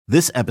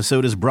This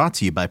episode is brought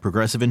to you by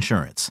Progressive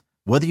Insurance.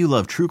 Whether you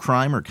love true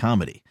crime or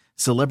comedy,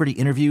 celebrity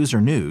interviews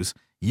or news,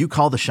 you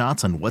call the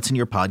shots on what's in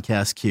your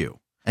podcast queue.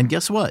 And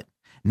guess what?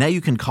 Now you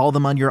can call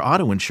them on your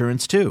auto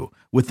insurance too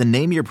with the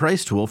Name Your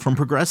Price tool from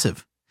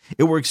Progressive.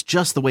 It works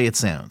just the way it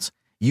sounds.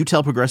 You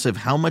tell Progressive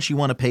how much you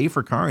want to pay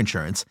for car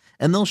insurance,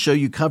 and they'll show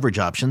you coverage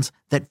options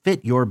that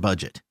fit your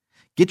budget.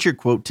 Get your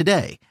quote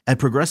today at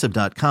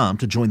Progressive.com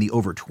to join the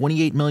over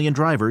 28 million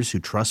drivers who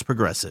trust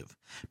Progressive.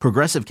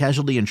 Progressive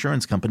Casualty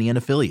Insurance Company and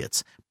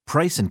Affiliates.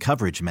 Price and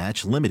coverage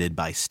match limited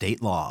by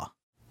state law.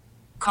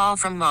 Call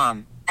from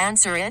mom.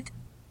 Answer it.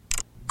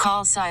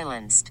 Call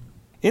silenced.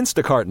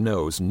 Instacart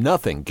knows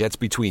nothing gets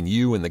between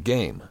you and the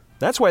game.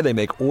 That's why they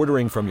make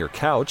ordering from your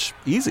couch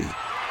easy.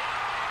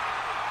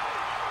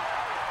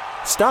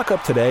 Stock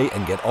up today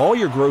and get all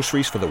your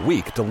groceries for the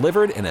week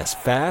delivered in as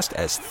fast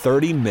as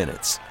 30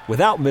 minutes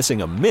without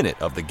missing a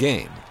minute of the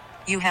game.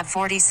 You have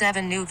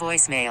 47 new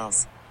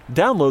voicemails.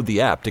 Download the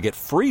app to get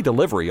free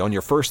delivery on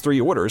your first 3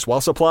 orders while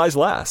supplies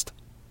last.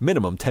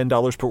 Minimum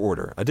 $10 per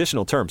order.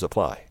 Additional terms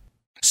apply.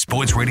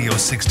 Sports Radio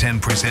 610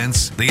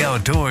 presents The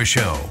Outdoor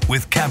Show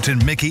with Captain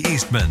Mickey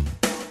Eastman.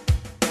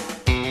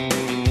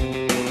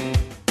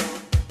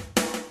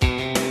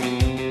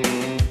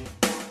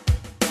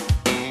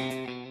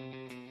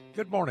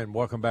 Good morning.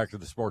 Welcome back to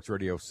the Sports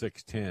Radio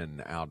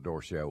 610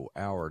 Outdoor Show,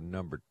 hour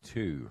number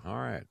 2. All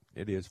right.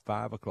 It is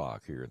 5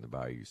 o'clock here in the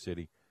Bayou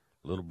City.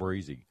 A little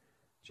breezy.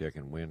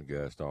 Checking wind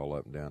gust all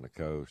up and down the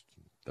coast.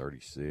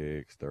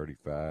 36,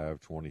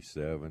 35,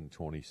 27,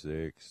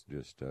 26.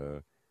 Just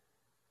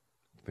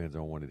depends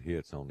on when it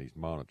hits on these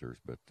monitors.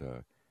 But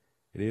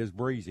it is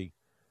breezy.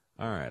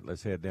 All right.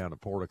 Let's head down to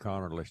Port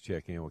O'Connor. Let's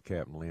check in with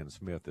Captain Lynn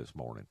Smith this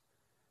morning.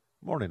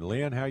 Morning,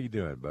 Lynn. How you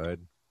doing,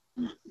 bud?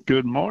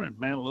 Good morning,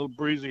 man. A little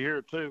breezy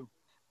here, too.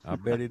 I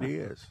bet it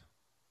is.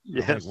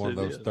 Yes, I think one of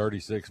those is.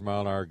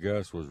 36-mile-an-hour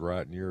gusts was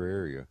right in your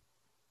area.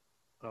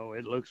 Oh,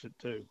 it looks it,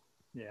 too.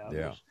 Yeah. I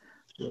Yeah.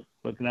 was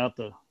looking out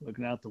the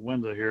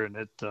window here, and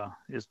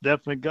it's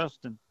definitely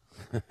gusting.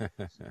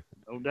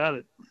 No doubt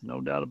it.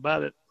 No doubt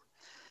about it.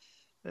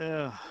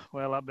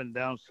 Well, I've been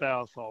down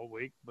south all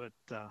week, but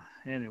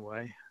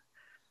anyway,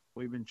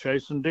 we've been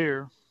chasing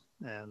deer,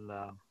 and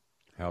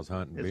How's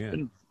hunting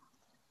been?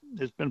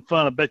 It's been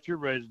fun. I bet you're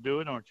ready to do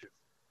it, aren't you?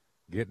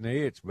 Getting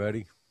the itch,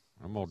 buddy.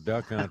 I'm going to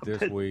duck hunt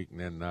this week, and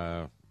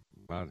then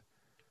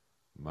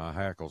my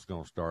hackle's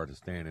going to start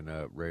standing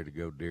up, ready to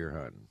go deer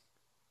hunting.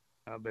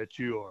 I bet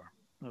you are.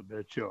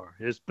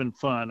 It's been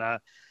fun. I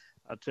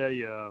tell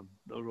you,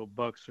 those little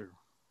bucks are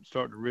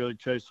starting to really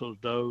chase those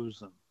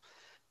does,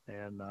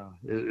 and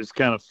it's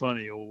kind of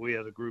funny. We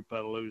had a group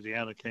out of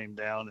Louisiana came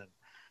down,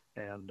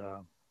 and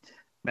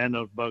man,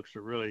 those bucks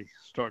are really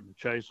starting to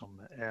chase them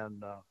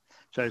and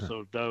chase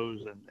those does.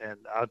 And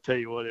I'll tell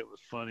you what, it was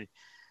funny.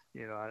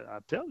 You know, I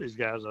tell these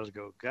guys,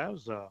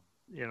 guys,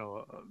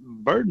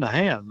 bird in the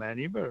hand, man.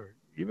 You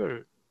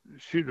better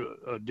shoot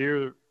a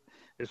deer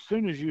as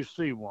soon as you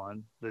see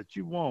one that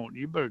you want.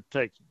 You better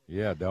take it.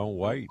 Yeah, don't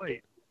wait.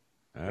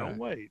 Don't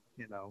wait.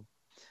 You know.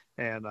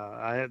 And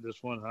I had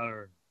this one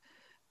hunter.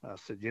 I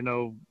said,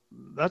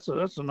 that's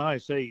a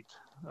nice 8.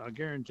 I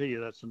guarantee you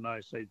that's a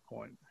nice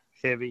 8-point.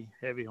 Heavy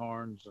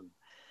horns,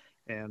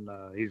 and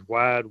he's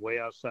wide, way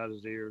outside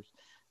his ears.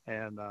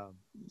 And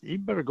you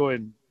better go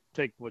ahead and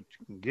take what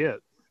you can get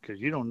because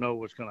you don't know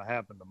what's going to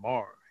happen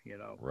tomorrow,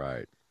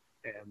 Right.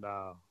 And,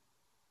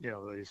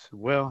 they said,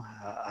 well,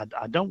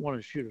 I don't want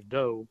to shoot a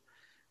doe.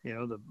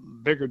 The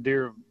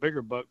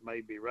bigger buck may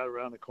be right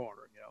around the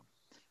corner,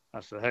 I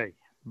said, hey,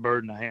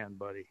 bird in the hand,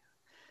 buddy.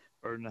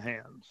 Bird in the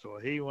hand. So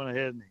he went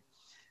ahead and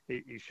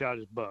he shot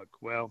his buck.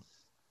 Well,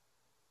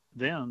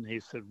 then he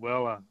said,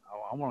 well,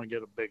 I want to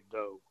get a big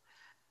doe.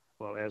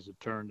 Well, as it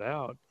turned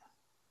out,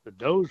 the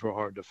does were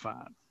hard to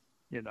find,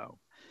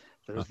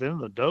 because then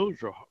the does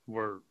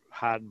were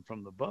hiding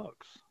from the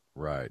bucks.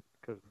 Right.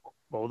 Because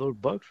all those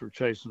bucks were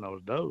chasing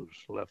those does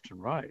left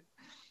and right.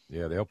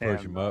 Yeah, they'll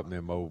push them up, and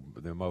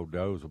them old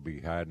does will be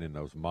hiding in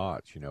those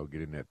mottes,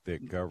 getting that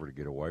thick cover to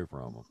get away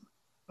from them.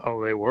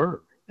 Oh, they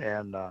were.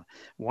 And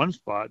one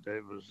spot,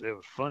 it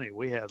was funny.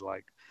 We had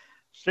like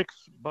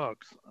 6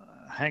 bucks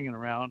hanging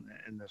around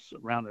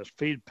around this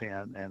feed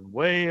pen, and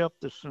way up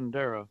the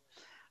Sendera,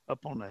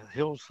 up on the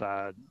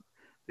hillside,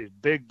 these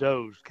big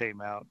does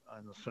came out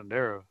on the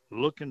Sendera,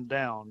 looking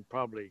down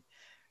probably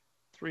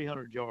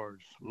 300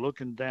 yards,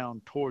 looking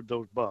down toward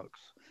those bucks,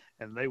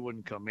 and they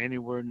wouldn't come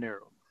anywhere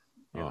near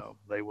them.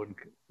 They wouldn't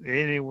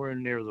anywhere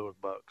near those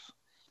bucks.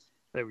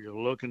 They were just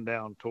looking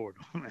down toward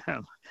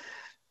them,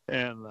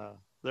 and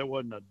there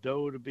wasn't a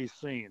doe to be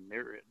seen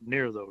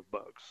near those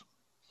bucks.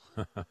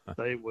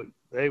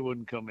 They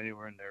wouldn't come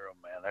anywhere near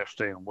them, man. They're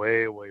staying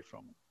way away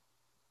from them.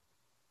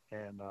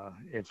 And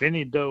if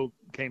any doe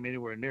came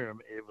anywhere near them,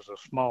 it was a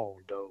small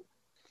doe.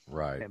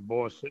 Right. And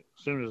boy, as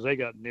soon as they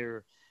got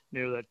near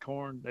that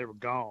corn, they were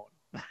gone.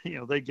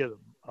 They get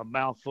a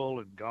mouthful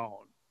and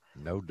gone.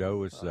 No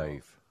doe is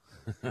safe.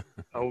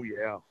 Oh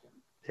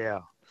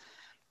yeah.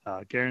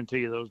 I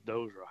guarantee you those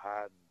does are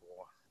hiding,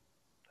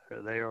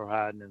 boy. They are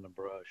hiding in the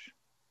brush.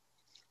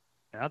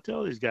 And I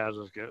tell these guys,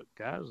 those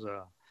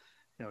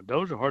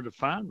are hard to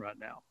find right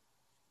now.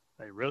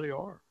 They really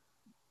are,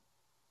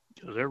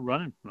 because they're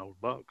running from those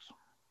bucks.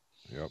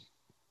 Yep.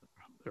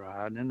 They're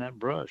hiding in that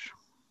brush.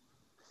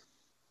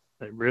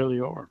 They really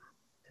are.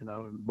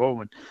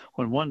 Boy,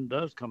 when one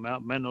does come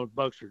out, man,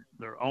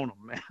 they're on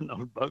them, man.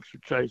 Those bucks are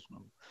chasing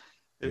them.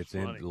 It's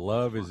funny.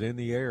 Love is in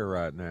the air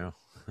right now.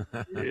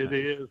 It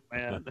is,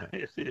 man.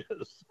 It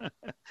is.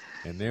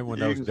 And then when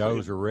those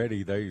does are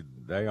ready,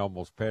 they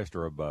almost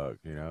pester a buck,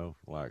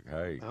 like,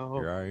 hey,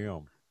 here I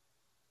am.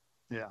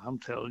 Yeah, I'm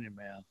telling you,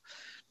 man.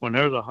 When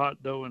there's a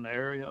hot doe in the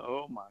area,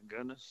 oh my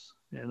goodness,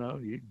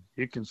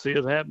 you can see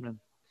it happening.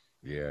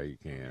 Yeah, you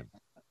can.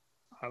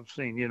 I've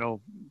seen,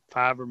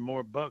 5 or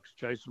more bucks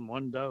chasing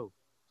one doe.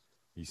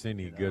 You seen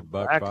any good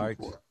buck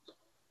fights?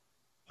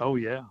 Oh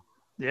yeah,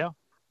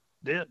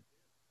 did.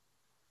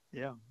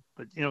 Yeah,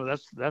 but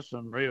that's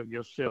unreal.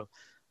 You'll see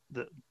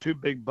the 2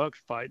 big bucks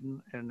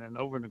fighting, and then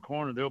over in the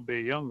corner there'll be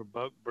a younger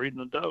buck breeding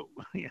a doe.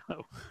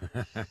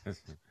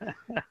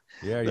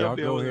 Yeah, y'all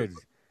go ahead.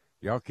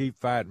 Y'all keep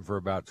fighting for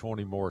about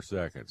 20 more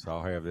seconds.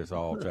 I'll have this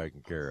all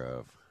taken care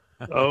of.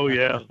 Oh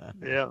yeah.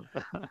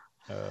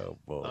 Oh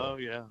boy. Oh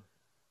yeah.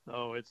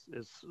 Oh, it's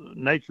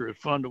nature is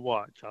fun to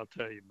watch. I'll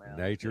tell you, man.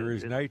 Nature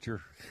is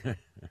nature.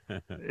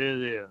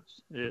 It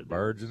is.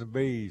 Birds and the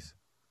bees.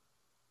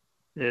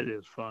 It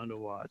is fun to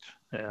watch,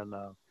 and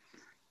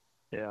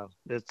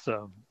it's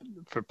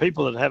for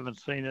people that haven't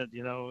seen it.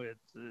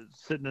 It's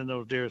sitting in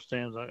those deer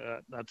stands.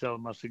 I tell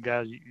them, I said,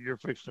 guys, you're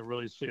fixing to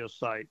really see a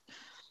sight.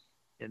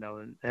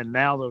 And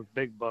now those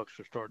big bucks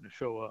are starting to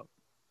show up.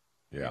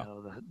 Yeah.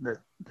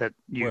 That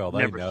you've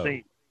never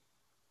seen.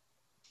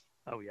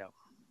 Oh yeah.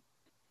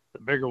 The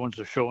bigger ones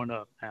are showing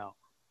up now.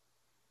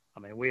 I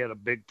mean, we had a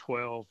big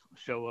 12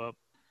 show up,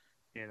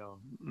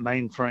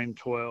 mainframe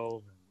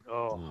 12.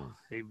 And,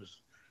 he was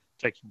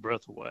takes your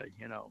breath away,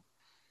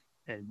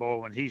 And boy,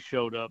 when he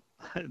showed up,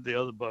 the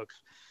other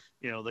bucks,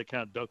 they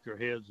kind of duck their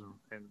heads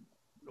and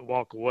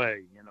walk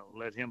away.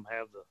 Let him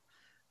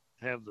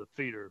have the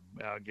feeder.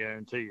 I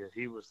guarantee you,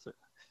 he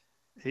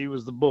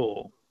was the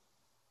bull.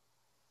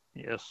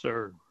 Yes,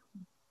 sir.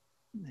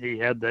 He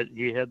had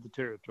the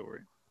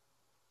territory.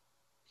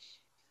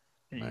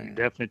 And you can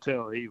definitely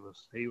tell he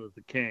was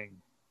the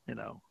king,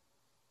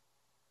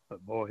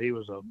 But boy, he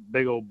was a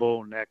big old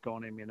bull neck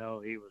on him, He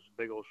was a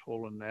big old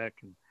swollen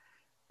neck,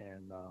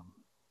 and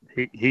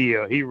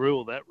he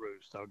ruled that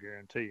roost. I'll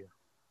guarantee you.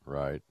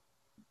 Right.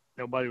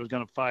 Nobody was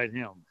going to fight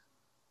him,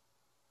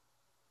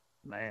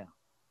 man.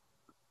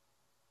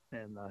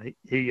 And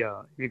he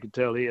you could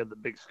tell he had the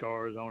big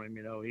scars on him.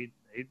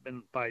 He'd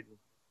been fighting,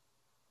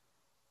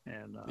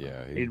 and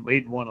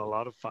he'd won a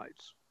lot of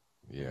fights.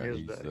 Yeah,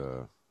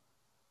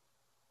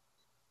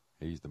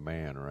 he's the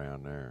man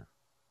around there.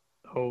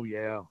 Oh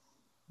yeah,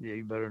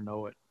 you better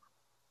know it.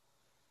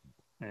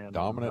 And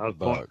dominant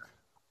buck.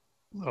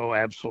 Oh,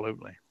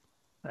 absolutely.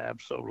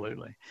 That's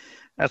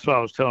what I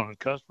was telling the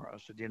customer. I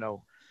said,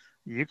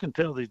 you can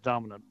tell these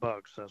dominant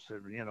bucks. I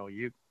said,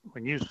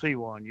 when you see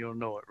one, you'll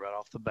know it right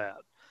off the bat.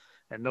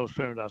 And no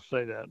sooner did I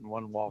say that, and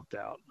one walked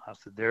out. I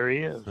said, there he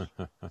is.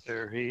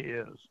 There he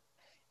is.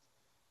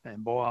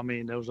 And boy, I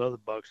mean, those other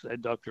bucks, they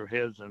duck their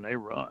heads and they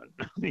run.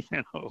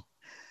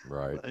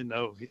 Right. They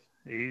know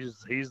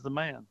he's the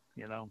man.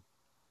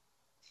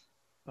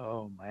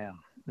 Oh man,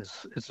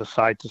 it's a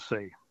sight to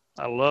see.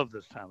 I love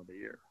this time of the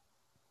year.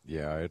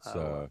 Yeah, it's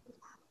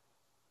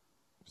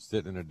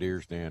sitting in a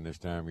deer stand this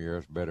time of year.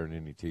 It's better than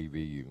any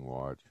TV you can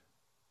watch.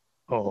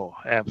 Oh,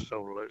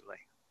 absolutely.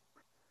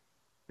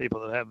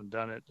 People that haven't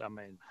done it, I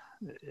mean,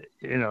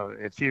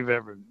 if you've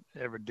ever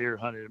deer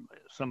hunted,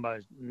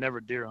 somebody's never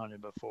deer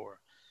hunted before,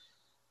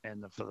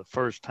 and for the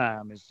first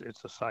time,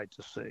 it's a sight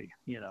to see.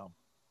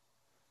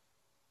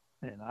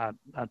 And I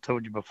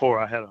told you before,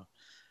 I had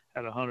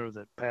a hunter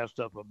that passed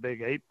up a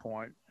big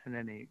 8-point, and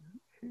then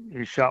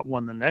he shot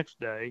one the next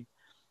day,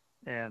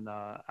 and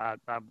I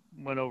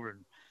went over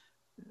and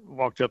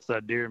walked up to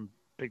that deer and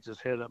picked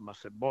his head up, and I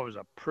said, boy, it was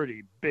a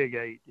pretty big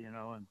 8, and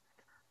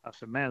I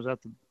said, man, is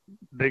that the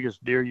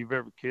biggest deer you've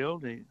ever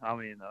killed?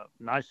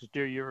 Nicest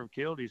deer you ever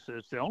killed? He said,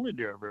 it's the only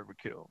deer I've ever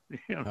killed,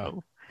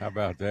 How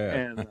about that?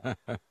 And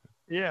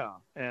yeah,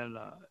 and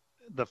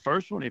the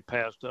first one he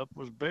passed up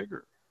was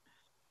bigger.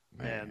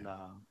 Man.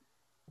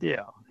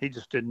 And he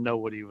just didn't know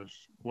what he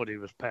was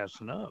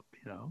passing up,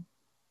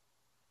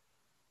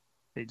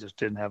 He just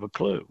didn't have a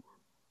clue.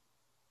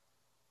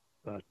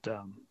 But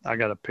I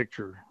got a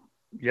picture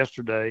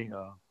yesterday.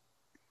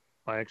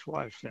 My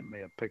ex-wife sent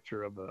me a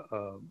picture of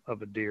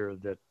a deer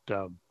that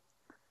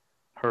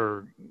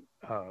her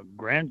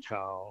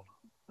great-grandchild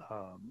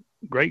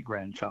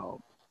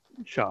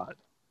shot,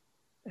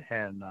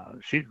 and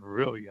she's a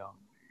real young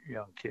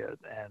kid,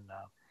 and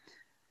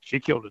she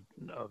killed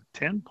a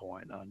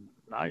 10-point, a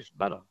nice,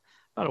 about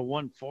a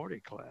 140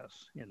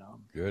 class,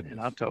 Goodness. And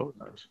I told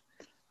her,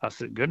 I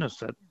said,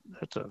 goodness,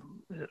 that's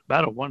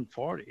about a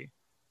 140,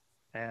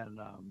 and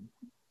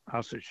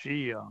I said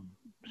she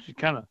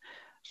kind of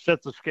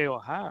set the scale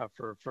high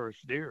for her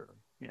first deer,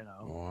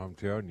 Oh, I'm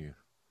telling you,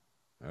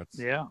 that's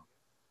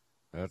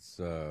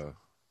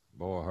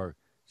Boy,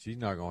 she's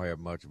not going to have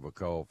much of a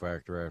call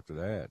factor after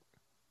that.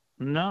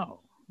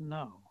 No.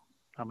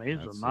 I mean, he's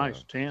That's a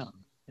nice 10,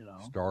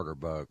 Starter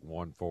buck,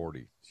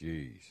 140.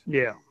 Jeez.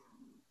 Yeah.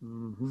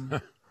 Mm-hmm.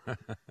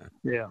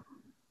 Yeah.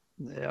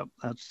 Yeah.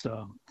 That's,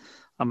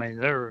 I mean,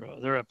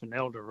 they're up in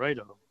El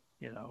Dorado,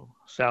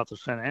 south of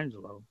San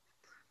Angelo.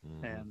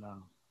 Mm-hmm. And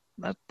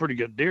that's pretty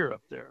good deer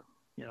up there,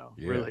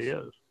 really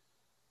Yes. is.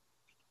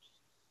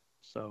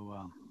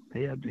 So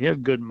he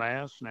had good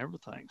mass and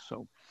everything.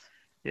 So,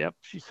 yep,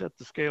 she set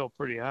the scale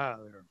pretty high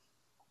there.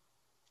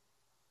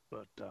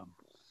 But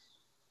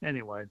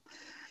anyway,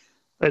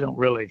 they don't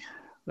really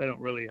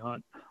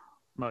hunt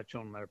much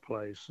on their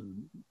place,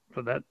 and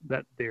for that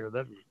deer,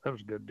 that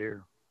was a good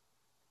deer.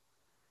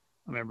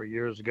 I remember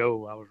years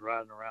ago I was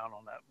riding around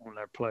on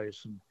their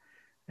place,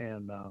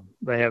 and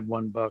they had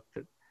one buck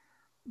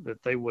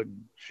that they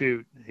wouldn't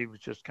shoot. He was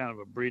just kind of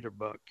a breeder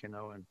buck, and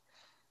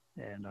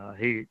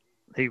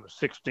he was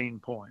 16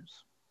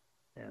 points,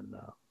 and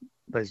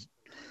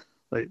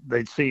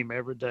they'd see him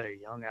every day.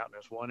 He hung out in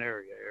this one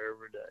area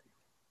every day,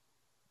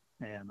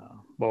 and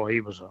boy,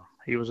 he was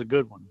a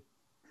good one.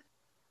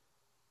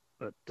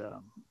 But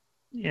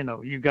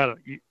you got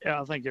to.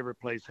 I think every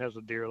place has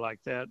a deer like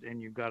that,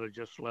 and you got to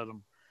just let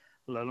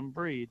them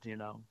breed.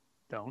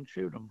 Don't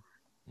shoot them.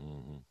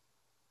 Mm-hmm.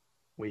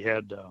 We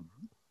had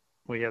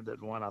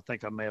that one. I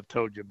think I may have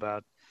told you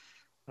about.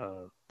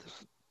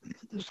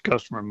 This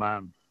customer of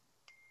mine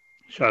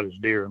shot his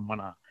deer, and when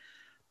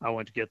I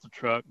went to get the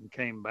truck and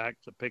came back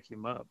to pick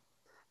him up,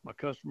 my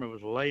customer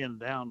was laying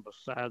down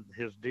beside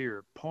his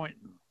deer,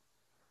 pointing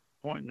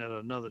at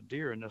another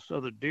deer, and this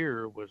other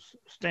deer was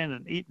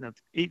standing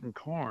eating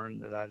corn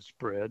that I'd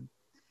spread,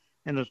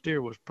 and this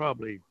deer was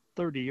probably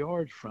 30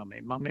 yards from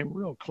him. I mean,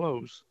 real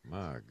close.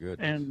 My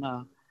goodness. And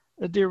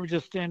the deer was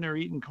just standing there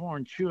eating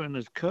corn, chewing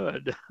his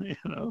cud,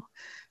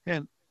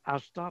 And I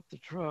stopped the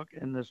truck,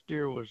 and this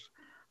deer was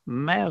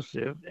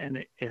massive, and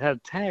it had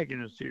a tag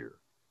in his ear.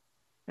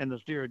 And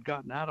this deer had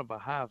gotten out of a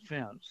high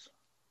fence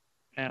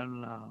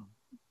and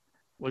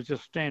was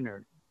just standing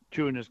there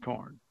chewing his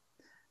corn.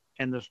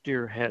 And this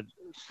deer had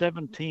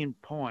 17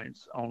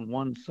 points on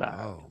one side.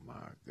 Oh,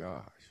 my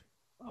gosh.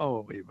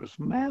 Oh, it was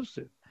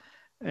massive.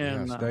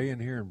 And stay in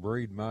here and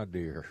breed my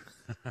deer.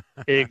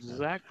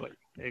 Exactly.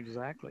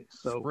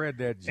 So spread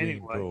that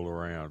gene pool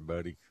around,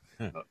 buddy.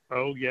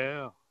 Oh,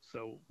 yeah.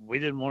 So we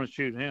didn't want to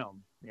shoot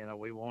him.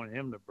 We wanted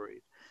him to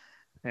breed.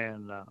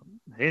 And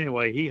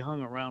anyway, he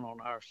hung around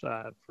on our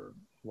side for a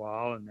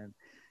while, and then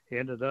he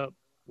ended up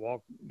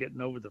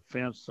getting over the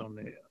fence on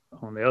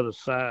the other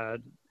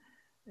side,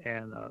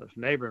 and this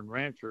neighboring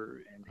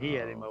rancher, and he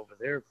had him over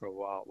there for a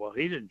while. Well,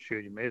 he didn't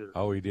shoot him either.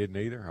 Oh, he didn't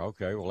either?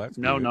 Okay, well, that's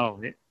good.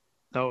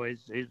 No,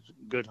 he's a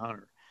good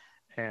hunter.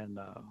 And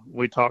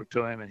we talked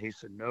to him, and he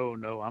said,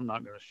 no, I'm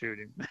not going to shoot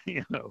him.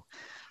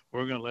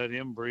 We're going to let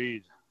him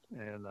breed.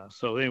 And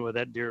so anyway,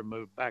 that deer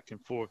moved back and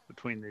forth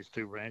between these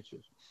two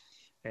ranches.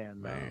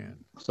 And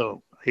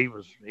so he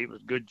was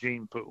good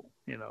gene pool,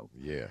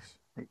 Yes.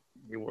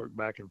 He worked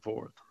back and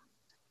forth.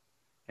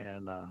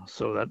 And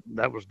so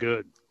that was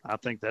good. I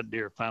think that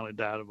deer finally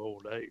died of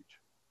old age.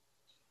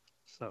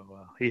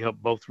 So he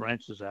helped both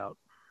ranches out.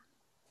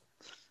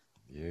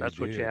 Yeah, that's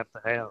what you have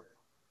to have.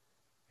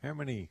 How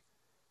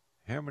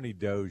many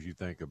does you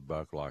think a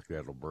buck like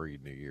that will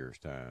breed in a year's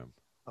time?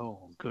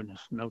 Oh,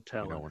 goodness, no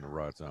telling. When the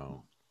rut's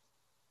on.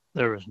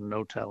 There is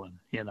no telling,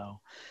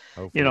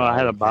 Hopefully I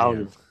had a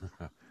biologist.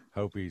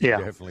 Hope he's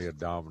definitely a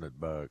dominant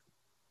buck.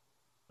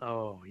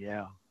 Oh,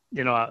 yeah.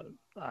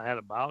 I had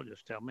a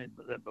biologist tell me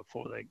that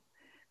before they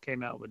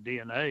came out with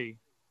DNA,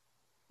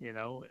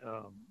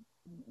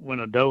 when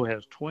a doe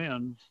has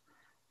twins,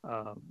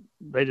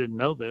 they didn't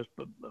know this,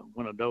 but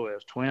when a doe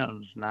has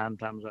twins, 9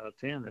 times out of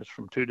 10, it's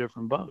from 2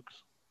 different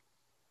bucks.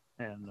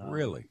 And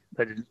really?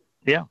 They didn't.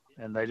 Yeah,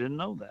 and they didn't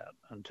know that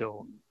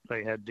until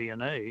they had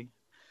DNA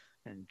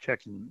and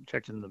checking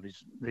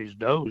these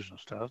does and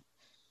stuff.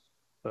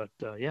 But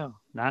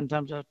 9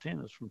 times out of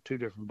 10 is from 2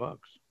 different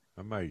bucks.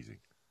 Amazing.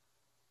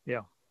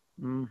 Yeah.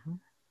 Mm-hmm.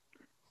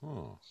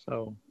 Huh.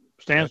 So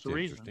stands to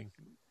reason. Interesting.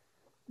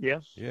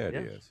 Yes. Yeah, it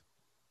is.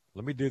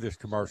 Let me do this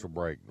commercial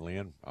break,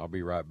 Lynn. I'll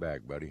be right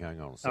back, buddy.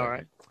 Hang on a second. All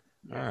right.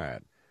 All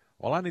right.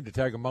 Well, I need to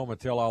take a moment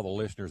to tell all the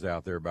listeners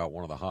out there about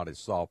one of the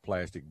hottest soft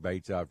plastic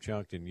baits I've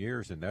chunked in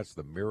years, and that's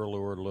the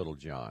MirrOlure Little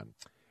John.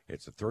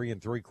 It's a 3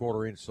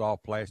 3/4 inch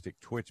soft plastic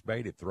twitch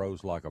bait. It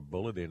throws like a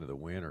bullet into the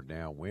wind or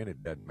downwind.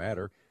 It doesn't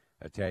matter.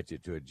 Attach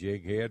it to a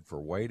jig head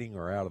for wading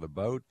or out of the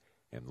boat,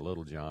 and the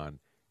Little John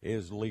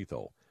is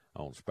lethal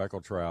on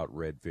speckled trout,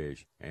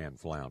 redfish, and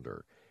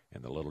flounder.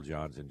 And the Little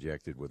John's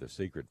injected with a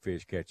secret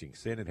fish-catching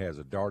scent. It has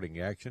a darting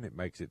action. It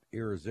makes it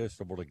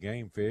irresistible to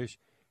game fish.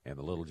 And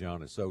the Little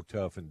John is so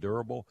tough and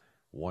durable,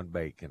 one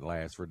bait can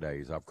last for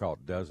days. I've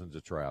caught dozens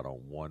of trout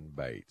on one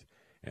bait.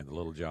 And the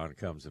Little John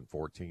comes in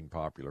 14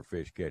 popular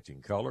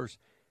fish-catching colors,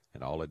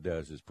 and all it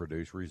does is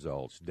produce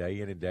results day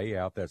in and day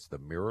out. That's the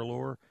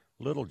MirrOlure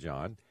Little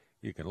John.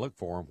 You can look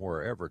for them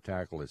wherever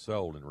tackle is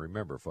sold. And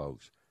remember,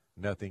 folks,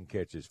 nothing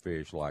catches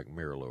fish like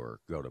MirrOlure.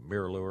 Go to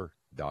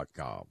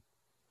MirrOlure.com.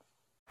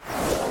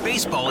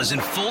 Baseball is in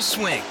full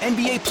swing.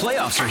 NBA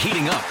playoffs are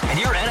heating up, and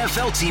your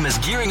NFL team is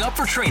gearing up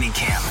for training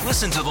camp.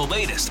 Listen to the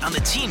latest on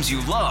the teams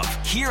you love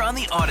here on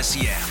the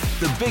Odyssey app.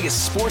 The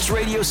biggest sports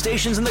radio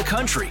stations in the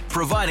country,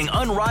 providing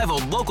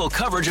unrivaled local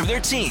coverage of their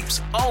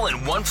teams, all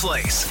in one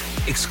place.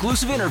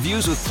 Exclusive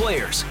interviews with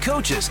players,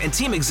 coaches, and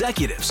team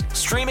executives,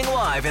 streaming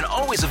live and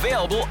always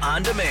available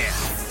on demand.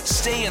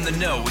 Stay in the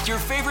know with your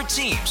favorite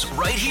teams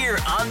right here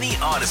on the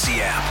Odyssey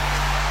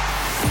app.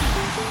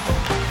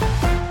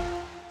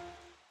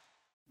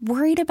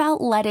 Worried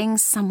about letting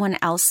someone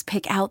else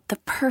pick out the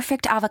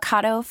perfect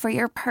avocado for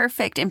your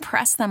perfect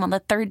impress them on the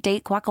third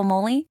date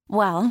guacamole?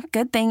 Well,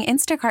 good thing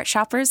Instacart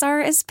shoppers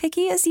are as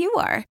picky as you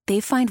are.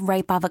 They find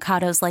ripe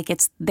avocados like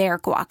it's their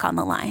guac on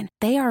the line.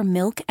 They are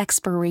milk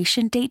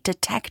expiration date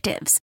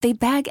detectives. They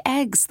bag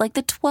eggs like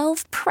the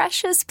 12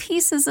 precious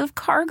pieces of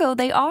cargo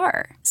they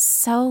are.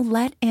 So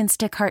let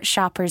Instacart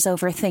shoppers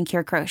overthink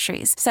your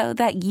groceries so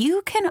that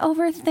you can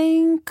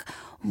overthink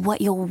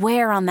what you'll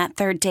wear on that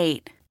third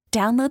date.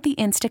 Download the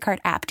Instacart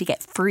app to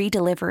get free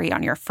delivery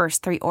on your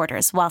first 3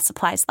 orders while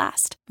supplies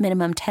last.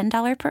 Minimum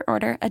 $10 per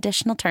order.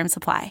 Additional terms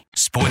apply.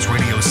 Sports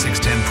Radio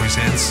 610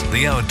 presents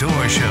The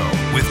Outdoor Show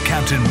with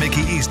Captain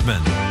Mickey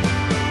Eastman.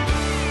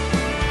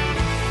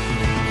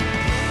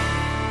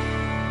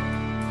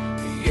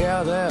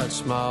 Yeah,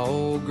 that's my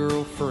old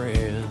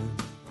girlfriend.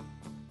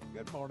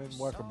 Good morning.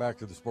 Welcome back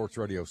to the Sports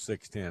Radio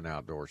 610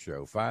 Outdoor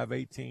Show.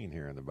 518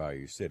 here in the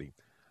Bayou City.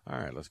 All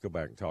right, let's go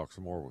back and talk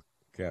some more with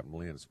Captain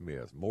Lynn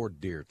Smith. More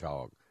deer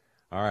talk.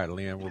 All right,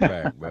 Lynn, we're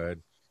back,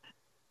 bud.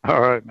 All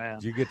right, man.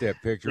 Did you get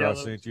that picture I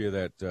sent you,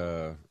 that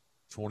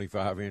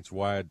 25-inch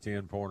wide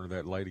 10-pointer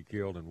that lady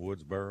killed in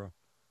Woodsboro?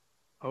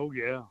 Oh,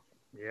 yeah.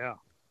 Yeah.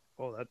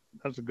 Oh,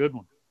 that's a good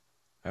one.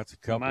 That's a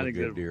couple of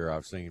good deer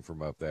I've seen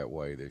from up that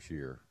way this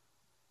year.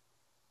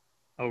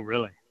 Oh,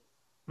 really?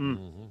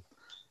 Mm-hmm.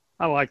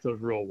 I like those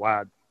real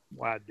wide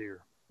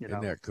deer.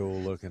 Isn't that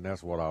cool looking?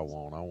 That's what I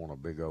want. I want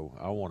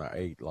I want an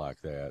 8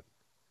 like that,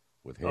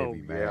 with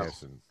heavy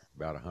mass and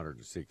about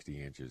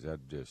 160 inches.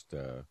 I'd just,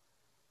 I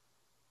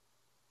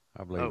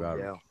believe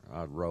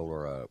I'd roll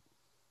her up.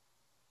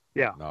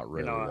 Yeah. Not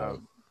really,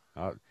 though.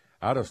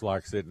 I just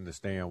like sitting in the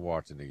stand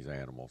watching these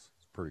animals.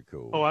 It's pretty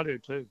cool. Oh, I do,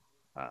 too.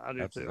 I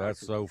do, too.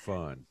 That's so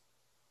fun.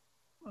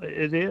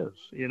 It is.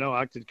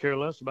 I could care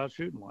less about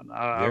shooting one.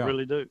 I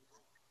really do.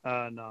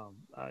 And,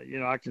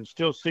 I can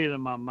still see it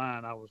in my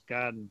mind. I was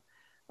guiding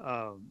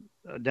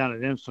down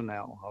at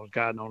Ensenal. I was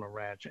guiding on a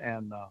ranch,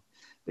 and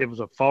it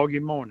was a foggy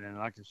morning, and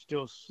I could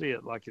still see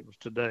it like it was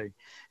today.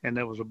 And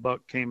there was a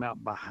buck came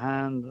out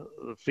behind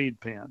the feed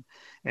pen,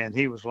 and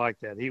he was like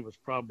that. He was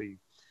probably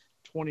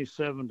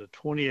 27 to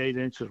 28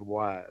 inches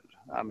wide.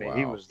 I mean,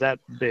 He was that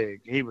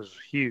big. He was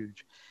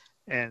huge,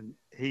 and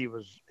he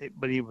was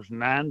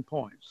 9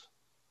 points,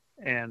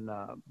 and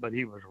but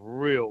he was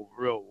real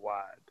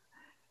wide,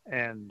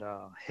 and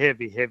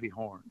heavy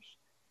horns.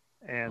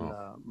 And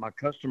my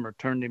customer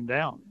turned him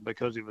down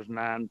because he was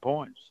 9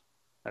 points.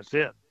 That's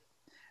it.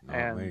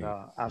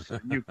 I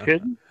said, "You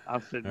kidding?" I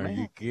said, "Man, are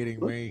you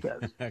kidding me?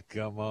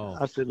 Come on!"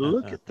 I said,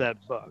 "Look at that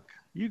buck.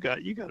 You got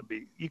to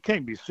be. You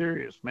can't be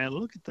serious, man.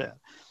 Look at that."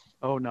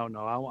 Oh no!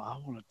 I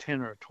want a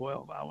 10 or a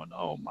 12. I went,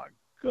 "Oh my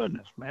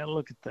goodness, man!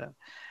 Look at that."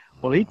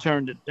 Well, he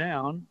turned it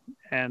down,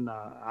 and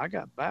I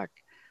got back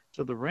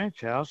to the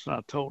ranch house, and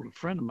I told a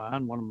friend of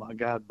mine, one of my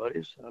guide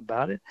buddies,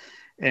 about it.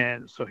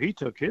 And so he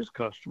took his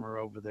customer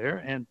over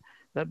there, and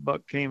that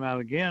buck came out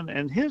again,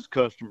 and his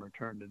customer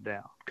turned it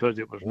down because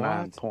it was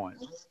 9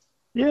 points.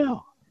 Yeah.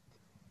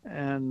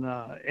 And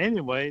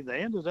anyway,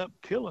 they ended up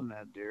killing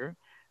that deer,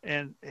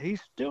 and he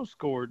still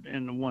scored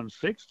in the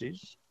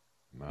 160s.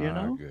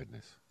 My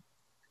goodness.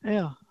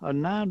 Yeah, a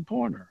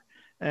 9-pointer.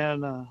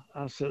 And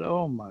I said,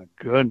 oh, my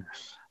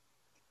goodness.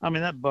 I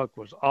mean, that buck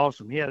was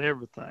awesome. He had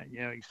everything,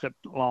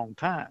 except long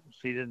tines.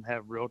 He didn't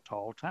have real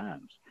tall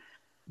tines.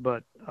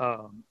 But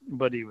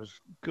he was,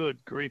 good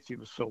grief, he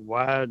was so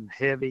wide and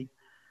heavy.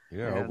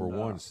 Yeah, and, over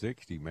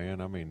 160, man.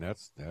 I mean,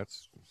 that's.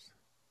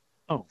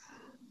 Oh,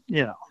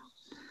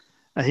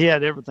 he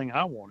had everything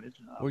I wanted.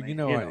 Well,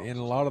 in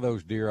a lot of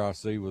those deer I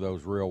see with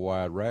those real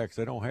wide racks,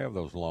 they don't have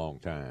those long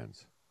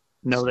tines.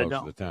 No, they don't. Most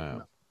of the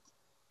time.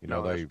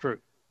 No. That's true.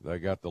 They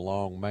got the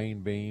long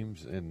main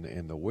beams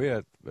and the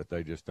width, but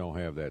they just don't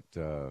have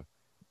that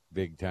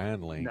big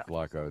tine length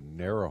like a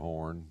narrow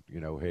horn,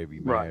 heavy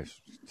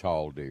mass,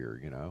 tall deer,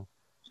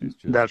 It's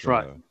just, that's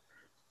right.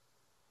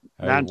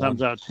 Hey, 9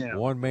 times out of 10.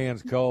 One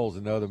man's coal's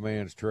another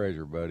man's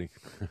treasure, buddy.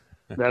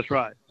 That's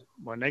right.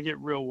 When they get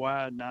real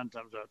wide, 9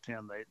 times out of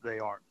 10, they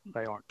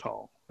aren't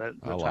tall.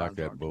 I like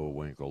that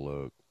bullwinkle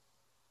look.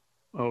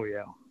 Oh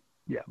yeah.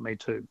 Yeah, me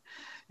too.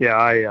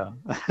 Yeah,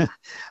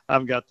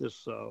 I've got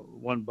this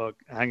one buck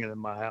hanging in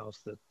my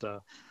house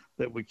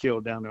that we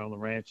killed down there on the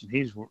ranch, and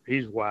he's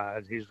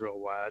wide. He's real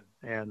wide.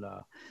 And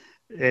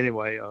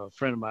anyway, a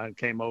friend of mine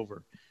came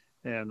over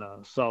and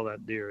saw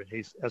that deer, and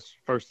that's the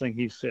first thing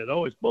he said.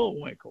 Oh, it's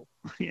bullwinkle.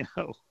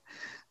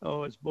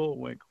 Oh, it's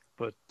bullwinkle.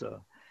 But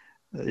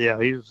yeah,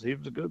 he was a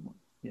good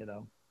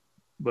one.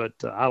 But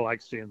I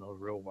like seeing those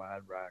real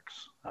wide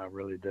racks. I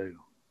really do.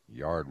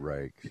 yard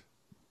rakes,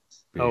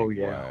 big, Oh,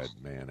 yeah. wide.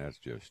 Man, that's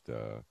just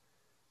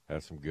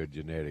that's some good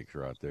genetics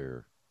right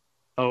there.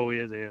 Oh,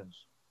 it is.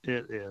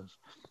 It is.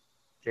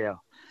 Yeah.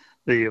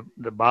 The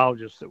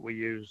biologist that we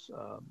use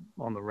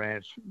on the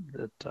ranch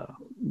that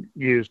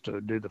used to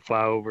do the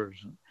flyovers,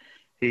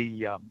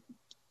 he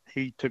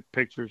he took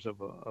pictures of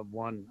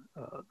one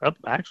up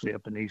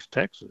in East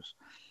Texas,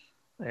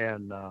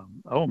 and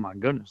oh my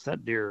goodness,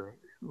 that deer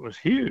was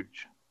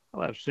huge.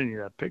 I've seen you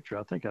that picture.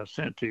 I think I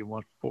sent it to you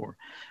once before,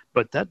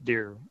 but that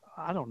deer,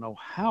 I don't know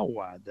how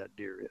wide that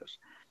deer is,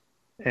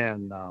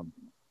 and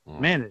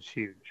man, it's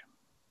huge.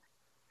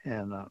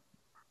 And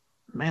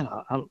man,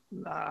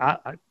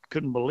 I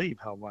couldn't believe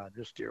how wide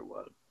this deer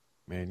was.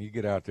 Man, you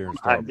get out there and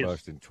start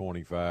busting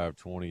 25,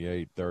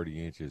 28,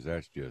 30 inches.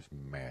 That's just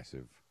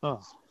massive.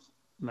 Oh,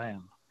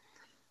 man.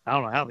 I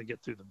don't know how they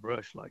get through the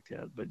brush like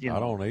that, but, I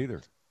don't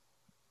either.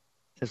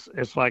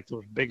 It's like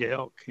those big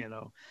elk,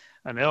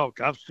 An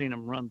elk, I've seen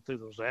them run through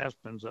those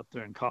aspens up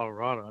there in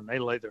Colorado, and they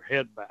lay their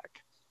head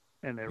back.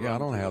 And they I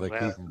don't know how they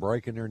aspens. keep them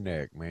breaking their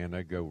neck, man.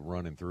 They go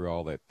running through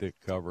all that thick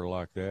cover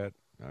like that.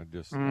 I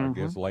guess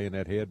laying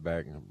that head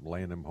back and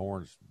laying them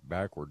horns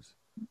backwards,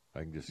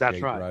 they can just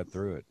skate right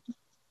through it.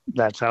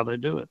 That's how they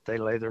do it. They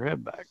lay their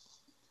head back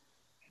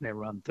and they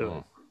run through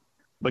it.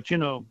 But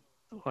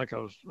like I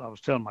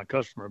was telling my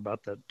customer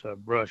about that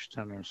brush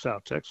down there in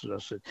South Texas, I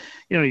said,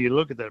 you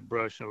look at that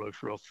brush and it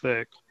looks real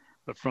thick,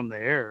 but from the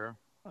air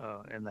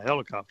in the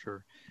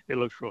helicopter, it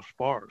looks real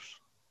sparse.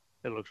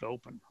 It looks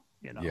open,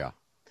 Yeah.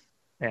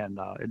 And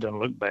it doesn't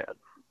look bad.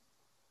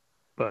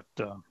 But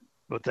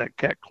that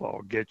cat claw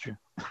will get you.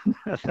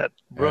 That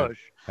brush.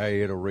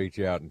 Hey, it'll reach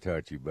out and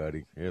touch you,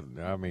 buddy. It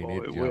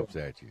jumps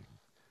at you.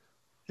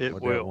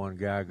 That one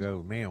guy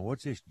goes, man,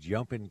 what's this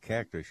jumping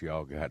cactus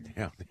y'all got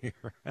down here?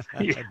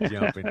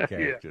 Jumping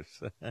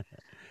cactus.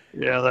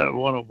 Yeah, that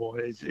one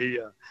boy, he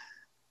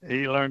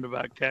learned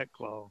about cat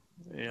claw.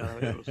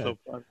 It was so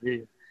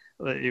funny.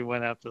 He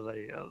went after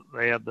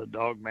they had the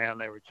dog man.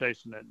 They were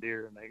chasing that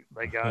deer, and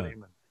they got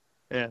him,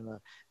 and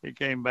he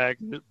came back.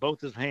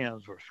 Both his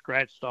hands were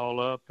scratched all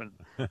up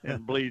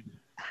and bleeding.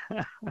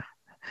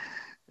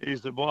 He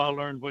said, boy, I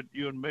learned what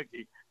you and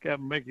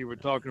Captain Mickey were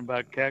talking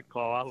about cat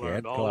claw. I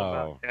learned all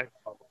about cat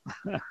claw.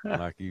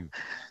 Like you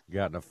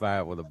got in a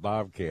fight with a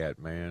bobcat,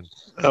 man.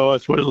 Oh,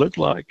 that's what it looked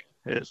like.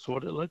 It's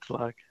what it looks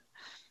like.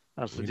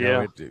 I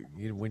said,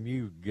 when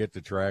you get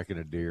to tracking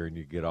a deer and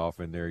you get off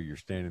in there, you're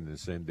standing in the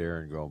send there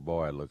and going,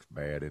 boy, it looks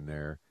bad in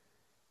there.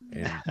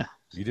 And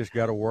you just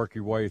got to work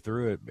your way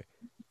through it.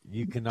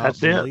 You cannot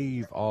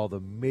believe all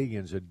the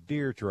millions of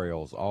deer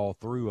trails all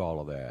through all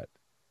of that.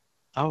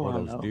 Oh, where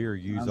those deer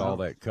use all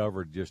that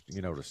cover just,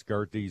 to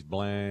skirt these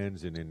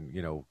blinds and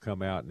then,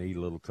 come out and eat a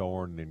little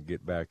corn and then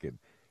get back.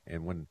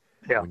 And when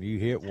you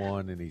hit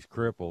one and he's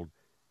crippled,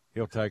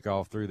 he'll take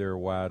off through there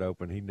wide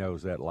open. He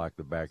knows that like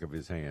the back of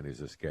his hand,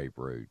 his escape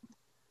route.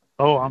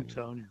 Oh, I'm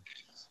telling you.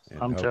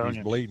 I'm telling you.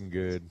 He's bleeding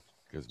good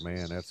because,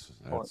 man, that's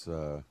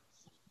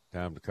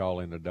time to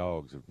call in the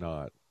dogs if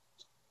not.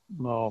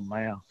 Oh,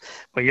 man.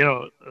 But,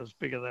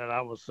 speaking of that,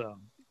 I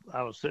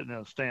was sitting in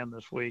a stand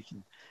this week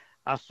and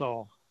I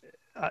saw –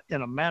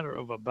 in a matter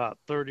of about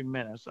 30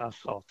 minutes, I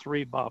saw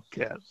 3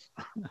 bobcats,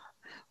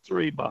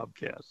 3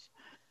 bobcats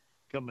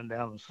coming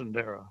down the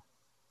Sendero,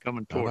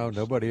 coming towards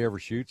us. Nobody ever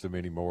shoots them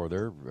anymore.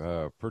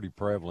 They're pretty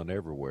prevalent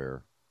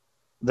everywhere.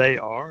 They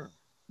are.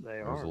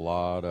 There's a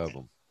lot of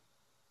them.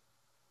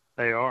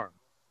 They are.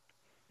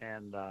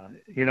 And,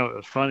 it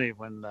was funny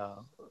when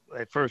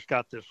they first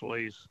got this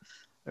lease,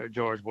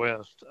 George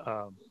West,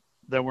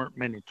 there weren't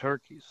many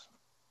turkeys.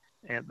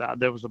 And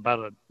there was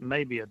about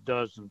maybe a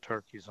dozen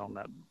turkeys on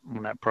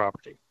that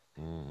property.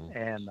 Mm-hmm.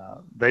 And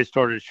they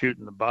started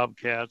shooting the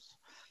bobcats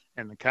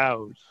and the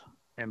coyotes.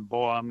 And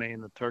boy, I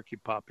mean, the turkey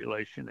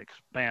population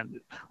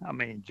expanded. I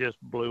mean, just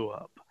blew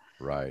up.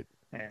 Right.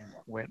 And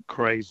went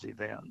crazy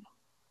then.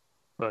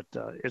 But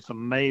it's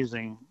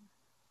amazing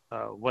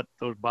what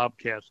those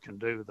bobcats can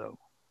do, though,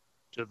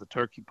 to the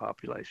turkey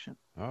population.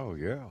 Oh,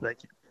 yeah.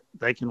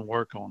 They can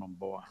work on them,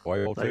 boy.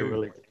 Quail, they too.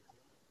 Really.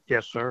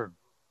 Yes, sir.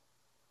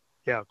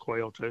 Yeah,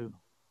 quail too.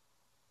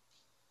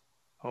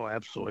 Oh,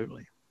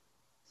 absolutely.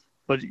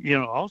 But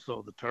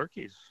also the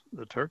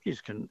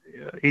turkeys can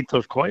eat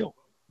those quail.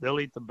 They'll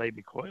eat the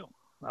baby quail.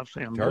 I've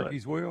seen them.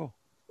 Turkeys do it. will.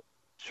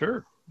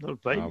 Sure, those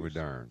babies. I'll be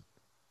darned.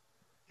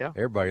 Yeah.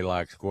 Everybody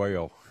likes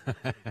quail.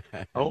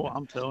 Oh,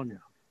 I'm telling you.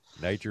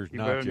 Nature's you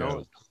nacho. Know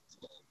it.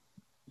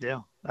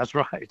 Yeah, that's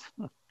right.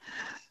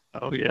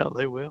 Oh yeah,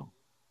 they will.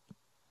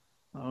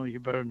 Oh,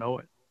 you better know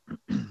it.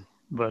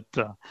 But,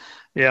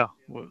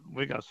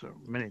 we got so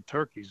many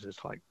turkeys.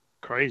 It's like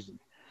crazy.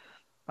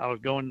 I was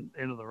going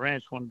into the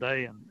ranch one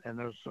day, and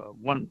there's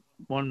one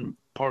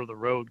part of the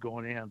road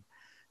going in.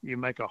 You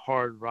make a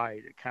hard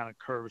right. It kind of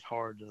curves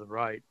hard to the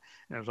right.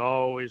 And there's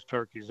always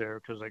turkeys there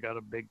because they got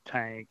a big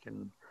tank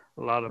and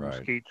a lot of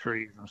mesquite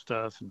trees and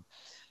stuff. And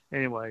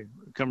anyway,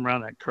 come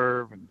around that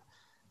curve, and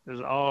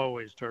there's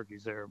always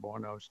turkeys there. Boy,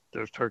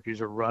 those turkeys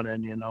are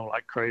running,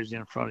 like crazy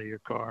in front of your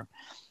car.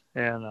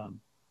 And,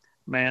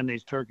 man,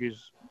 these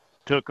turkeys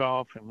took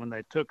off. And when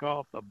they took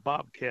off, a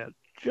bobcat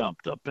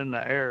jumped up in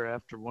the air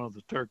after one of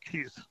the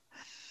turkeys.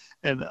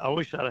 And I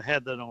wish I'd have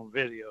had that on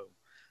video,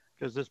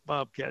 because this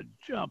bobcat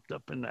jumped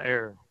up in the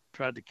air,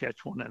 tried to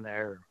catch one in the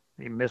air.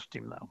 He missed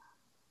him, though.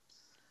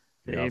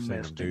 Yeah, I've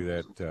seen them do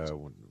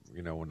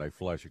that when they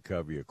flush a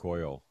covey of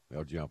quail.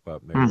 They'll jump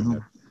up there. Mm-hmm.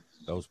 And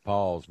those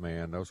paws,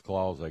 man, those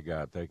claws they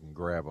got, they can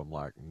grab them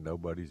like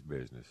nobody's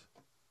business.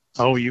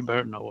 Oh, you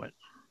better know it.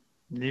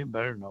 You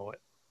better know it.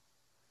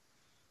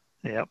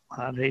 Yep,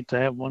 I'd hate to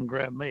have one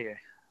grab me.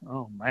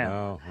 Oh man.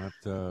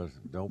 No,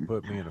 don't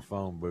put me in a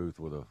phone booth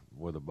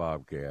with a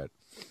bobcat.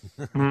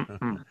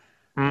 Mm-mm.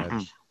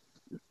 Mm-mm.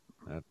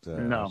 That's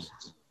No.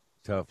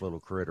 tough little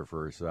critter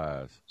for his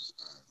size.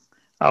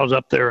 I was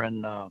up there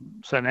in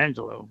San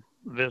Angelo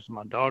visiting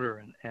my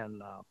daughter,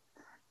 and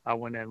I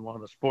went in one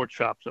of the sports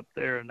shops up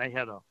there, and they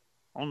had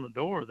on the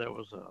door there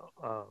was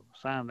a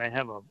sign. They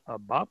have a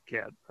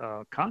bobcat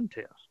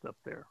contest up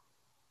there,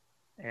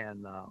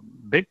 and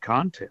big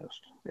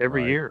contest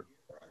every year,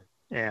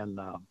 and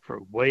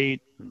for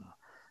weight and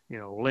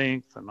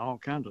length and all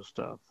kinds of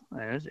stuff.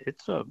 And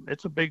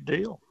it's a big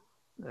deal,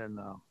 and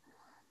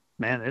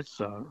man, it's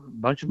a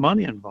bunch of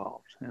money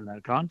involved in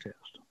that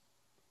contest.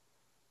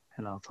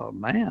 And I thought,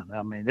 man,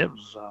 I mean, it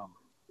was.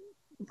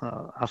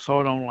 I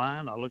saw it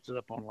online. I looked it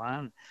up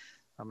online.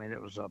 I mean,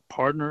 it was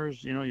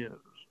partners,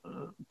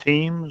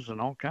 teams,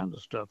 and all kinds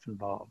of stuff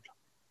involved.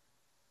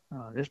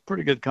 It's a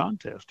pretty good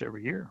contest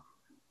every year.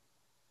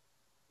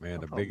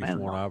 Man, the biggest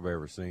one I've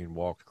ever seen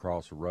walked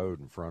across the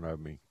road in front of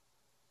me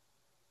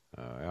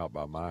out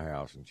by my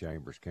house in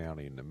Chambers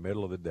County in the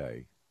middle of the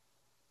day,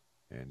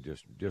 and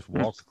just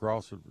walked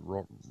across,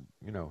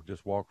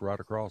 just walked right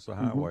across the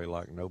highway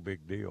like no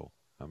big deal.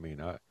 I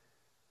mean,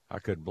 I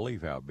couldn't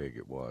believe how big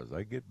it was.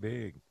 They get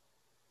big.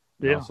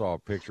 Yeah. I saw a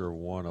picture of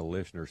one a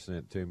listener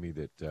sent to me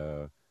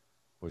that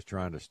was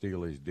trying to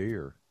steal his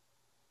deer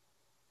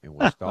and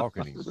was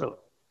stalking him. Really?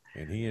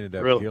 And he ended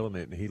up killing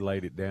it, and he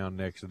laid it down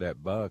next to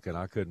that buck, and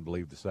I couldn't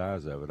believe the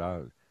size of it.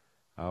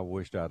 I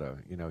wished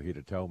he'd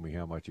have told me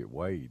how much it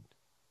weighed.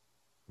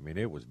 I mean,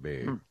 it was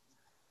big.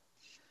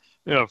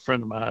 A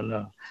friend of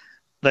mine,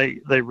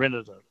 they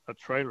rented a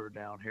trailer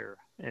down here,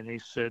 and he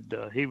said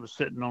he was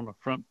sitting on the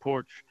front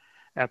porch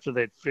after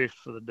they'd fished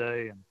for the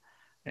day,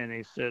 and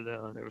he said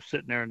they were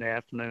sitting there in the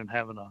afternoon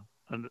having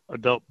an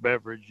adult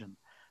beverage,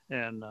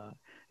 and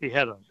he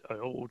had an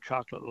old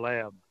chocolate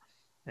lab,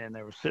 and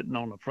they were sitting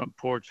on the front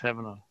porch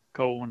having a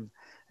cold one,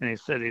 and he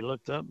said he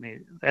looked up and he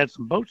had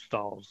some boat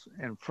stalls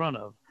in front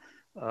of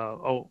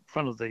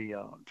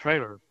the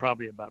trailer,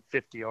 probably about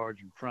 50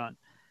 yards in front.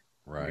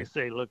 Right. And he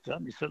said he looked up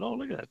and he said, "Oh,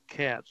 look at that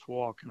cat's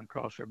walking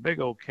across there, big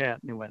old cat."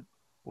 And he went,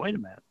 "Wait a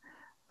minute,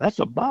 that's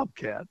a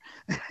bobcat."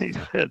 He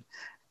said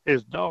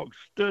his dog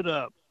stood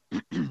up,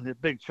 the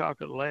big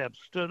chocolate lab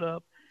stood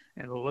up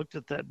and looked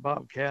at that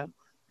bobcat.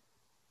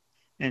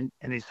 And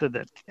he said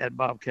that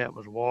bobcat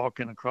was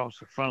walking across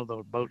the front of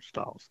those boat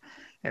stalls.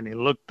 And he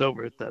looked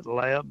over at that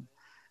lab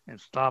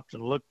and stopped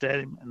and looked at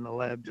him, and the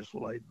lab just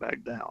laid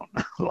back down.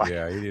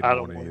 Yeah, he didn't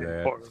want any of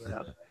that. Part of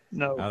that.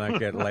 No. I think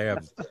that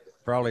lab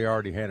probably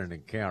already had an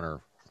encounter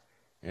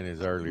in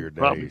his earlier days.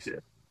 Probably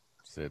did.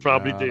 Said,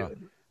 probably no,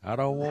 did. I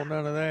don't want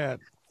none of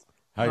that.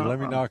 Hey, let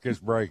me knock this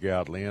break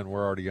out, Lynn.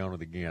 We're already on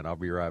it again. I'll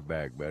be right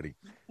back, buddy.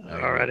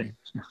 All righty.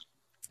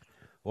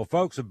 Well,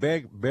 folks,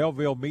 the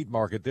Belleville Meat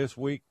Market this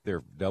week,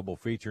 they're double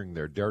featuring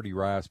their dirty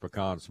rice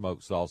pecan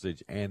smoked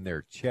sausage and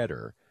their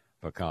cheddar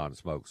pecan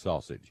smoked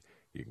sausage.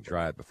 You can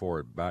try it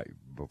before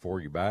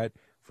you buy it.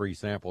 Free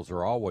samples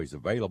are always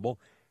available,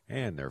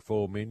 and their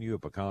full menu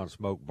of pecan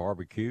smoked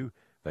barbecue,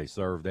 they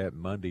serve that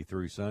Monday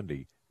through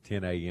Sunday,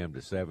 10 a.m.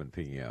 to 7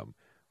 p.m.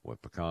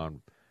 with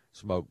pecan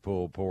smoked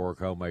pulled pork,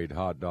 homemade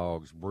hot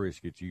dogs,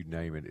 briskets, you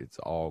name it, it's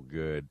all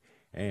good.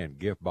 And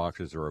gift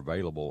boxes are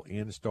available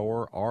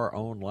in-store or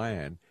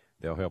online.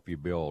 They'll help you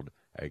build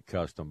a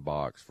custom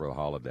box for the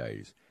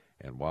holidays.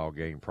 And Wild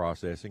Game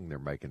Processing, they're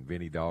making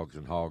Vinny dogs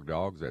and hog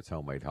dogs. That's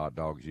homemade hot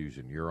dogs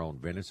using your own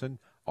venison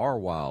or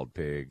wild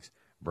pigs.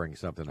 Bring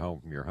something home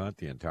from your hunt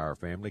the entire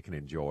family can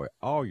enjoy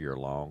all year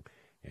long.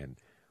 And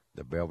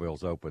the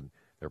Belleville's open.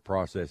 Their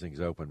processing is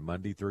open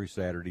Monday through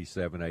Saturday,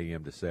 7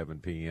 a.m. to 7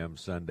 p.m.,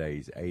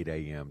 Sundays, 8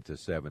 a.m. to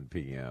 7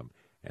 p.m.,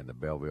 and the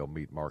Belleville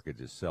Meat Market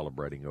is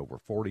celebrating over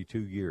 42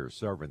 years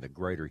serving the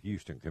greater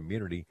Houston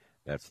community.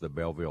 That's the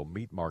Belleville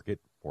Meat Market,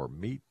 where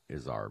meat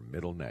is our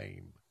middle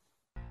name.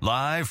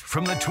 Live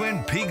from the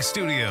Twin Peaks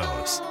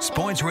Studios,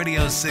 Sports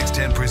Radio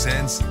 610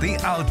 presents The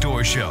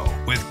Outdoor Show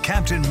with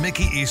Captain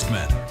Mickey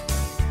Eastman.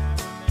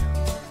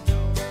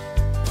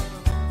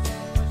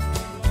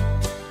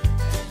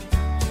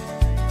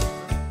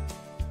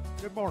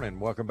 Good morning.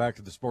 Welcome back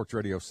to the Sports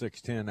Radio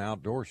 610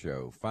 Outdoor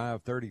Show,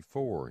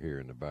 534 here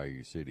in the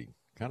Bayou City.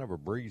 Kind of a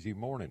breezy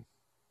morning.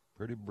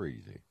 Pretty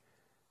breezy.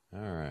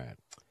 All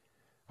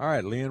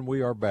right, Lynn,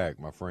 we are back,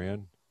 my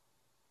friend.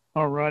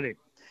 All righty.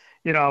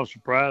 I was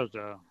surprised.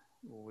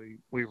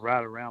 We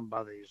ride around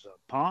by these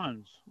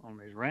ponds on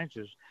these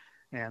ranches,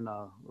 and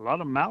a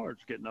lot of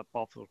mallards getting up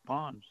off those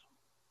ponds,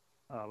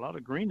 a lot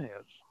of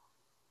greenheads.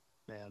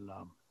 And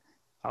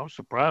I was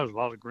surprised, a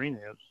lot of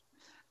greenheads.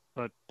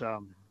 But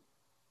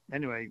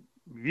anyway,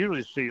 you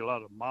usually see a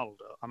lot of a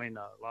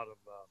lot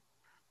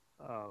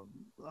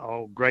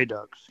of gray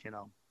ducks, a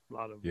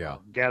lot of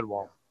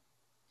gadwall.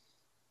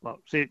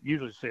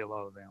 Usually see a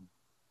lot of them.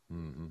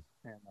 Mm-hmm.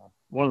 And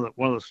one of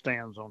the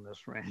stands on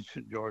this ranch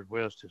at George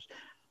West is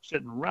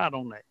sitting right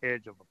on the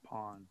edge of a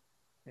pond.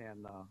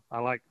 And I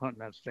like hunting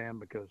that stand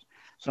because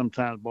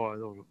sometimes, boy,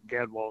 those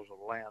gadwalls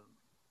will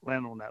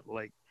land on that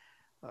lake,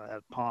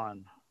 that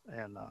pond.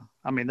 And,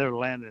 they're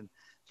landing,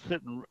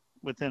 sitting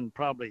within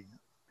probably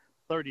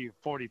 30 or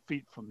 40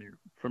 feet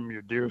from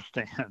your deer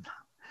stand.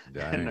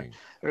 And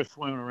they're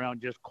swimming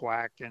around just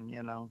quacking,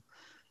 and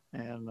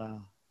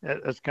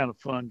it's kind of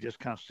fun just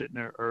kind of sitting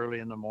there early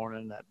in the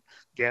morning, that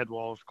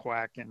gadwall's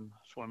quacking,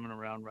 swimming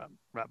around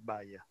right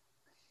by you.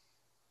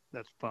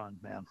 That's fun,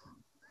 man.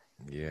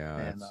 Yeah,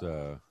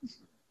 and,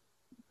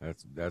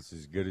 that's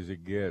as good as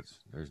it gets.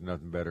 There's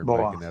nothing better than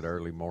boy, making that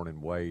early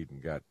morning wade and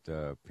got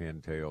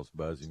pintails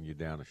buzzing you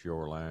down the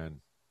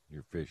shoreline.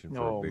 You're fishing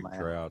for a big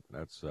trout.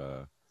 That's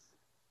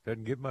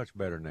doesn't get much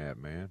better than that,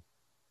 man.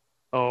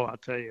 Oh, I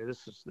tell you,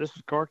 this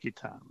is corky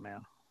time,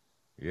 man.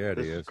 Yeah,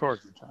 this is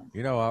corky time.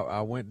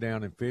 I went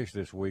down and fished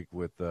this week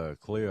with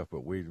Cliff,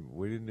 but we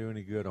didn't do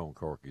any good on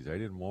corkies. They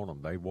didn't want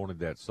them. They wanted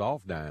that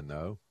soft dine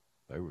though.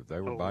 They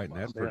were biting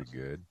that pretty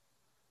good.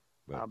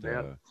 But I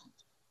bet.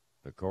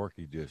 The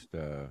corky just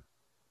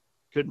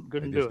couldn't they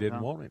do just it. Didn't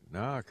huh? want it.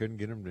 No, I couldn't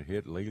get them to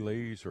hit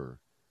lees or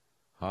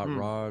hot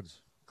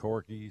rods,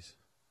 corkies,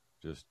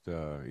 just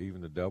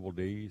even the double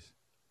D's.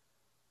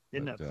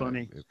 Isn't that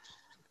funny?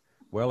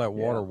 That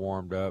water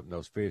warmed up and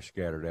those fish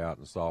scattered out,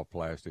 and soft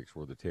plastics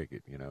were the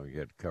ticket. You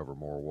had to cover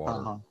more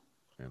water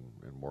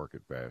and work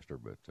it faster.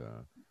 But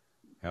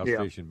how's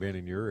fishing been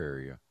in your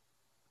area?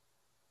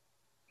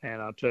 And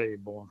I'll tell you,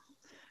 boy,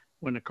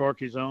 when the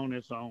corky's on,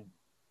 it's on.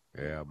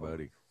 Yeah,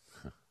 buddy.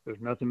 There's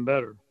nothing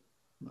better.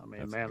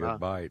 That's a good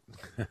bite.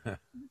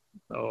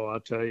 Oh, I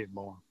tell you,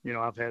 boy.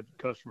 I've had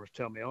customers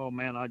tell me, "Oh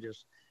man, I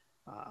just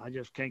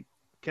can't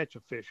catch a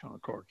fish on a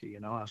corky."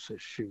 I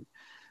said, "Shoot,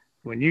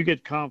 when you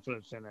get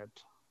confidence in it,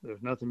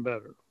 there's nothing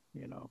better."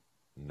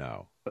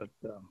 No. But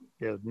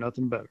there's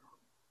nothing better.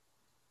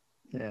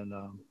 And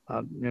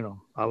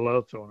I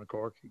love throwing a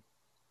corky.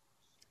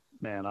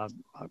 Man, I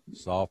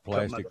soft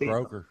plastic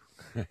croaker.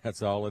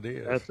 That's all it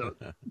is.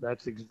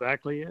 That's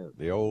exactly it.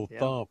 The old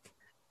thump.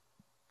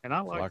 And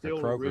I like the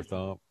old croaker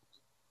original. thump.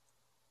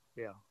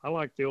 Yeah, I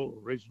like the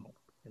old original.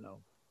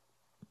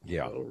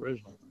 Yeah, the old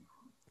original.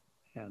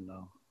 And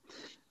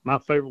my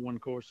favorite one,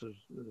 of course, is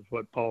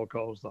what Paul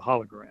calls the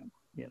hologram.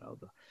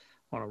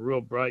 On a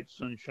real bright,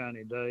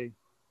 sunshiny day,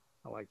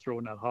 I like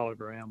throwing that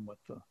hologram with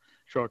the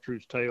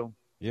chartreuse tail.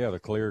 Yeah, the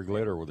clear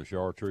glitter with the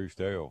chartreuse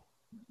tail.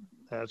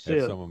 That's Had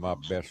it. some of my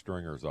best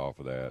stringers off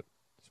of that,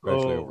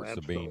 especially over at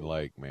absolutely. Sabine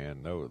Lake,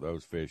 man.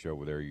 Those fish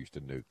over there used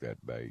to nuke that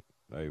bait.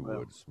 They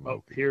would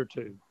smoke it. Here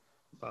too.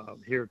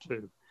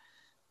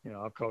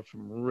 I've caught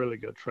some really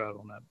good trout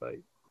on that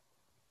bait.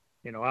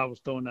 I was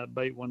throwing that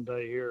bait one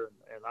day here,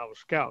 and I was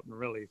scouting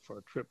really for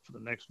a trip for the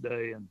next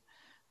day,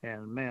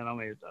 and man,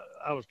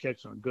 I was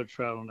catching a good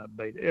trout on that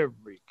bait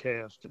every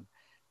cast,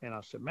 and I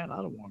said, man, I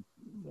don't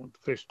want the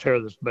fish to tear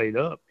this bait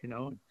up,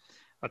 And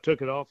I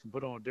took it off and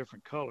put on a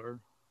different color,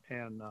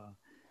 and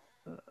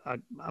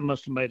I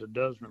must have made a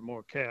dozen or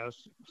more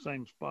casts,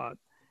 same spot,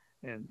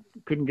 and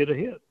couldn't get a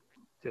hit.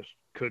 Just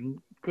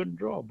couldn't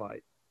draw a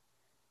bite.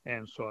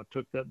 And so I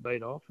took that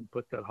bait off and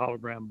put that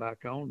hologram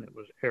back on. It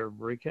was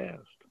every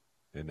cast.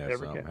 Isn't that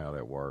something how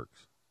that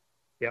works?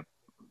 Yep.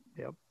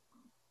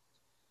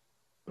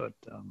 But,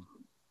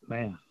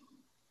 man,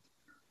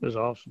 it was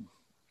awesome.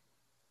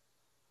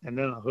 And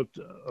then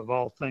of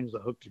all things, I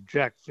hooked a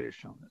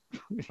jackfish on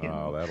it.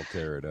 That'll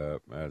tear it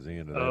up. That was the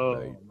end of that bait.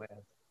 Oh,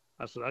 man.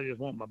 I said, I just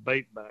want my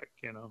bait back,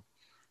 And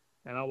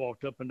I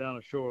walked up and down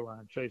the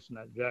shoreline chasing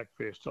that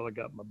jackfish till I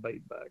got my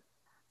bait back.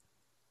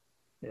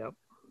 Yep.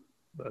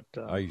 But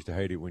I used to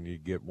hate it when you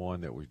get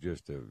one that was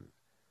just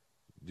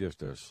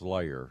a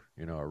slayer,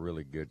 a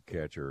really good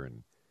catcher,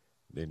 and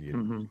then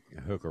you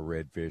hook a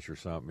redfish or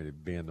something, and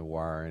it'd bend the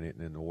wire in it,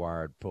 and then the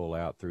wire would pull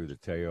out through the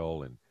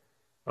tail, and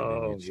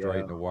then you'd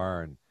straighten the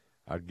wire, and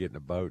I'd get in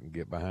a boat and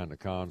get behind the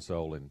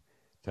console and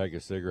take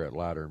a cigarette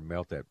lighter and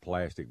melt that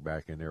plastic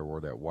back in there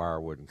where that wire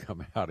wouldn't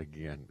come out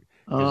again.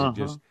 Because it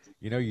just,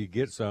 you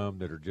get some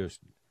that are just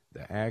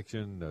the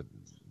action,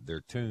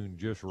 they're tuned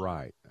just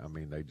right.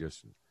 They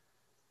just,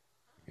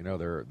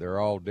 they're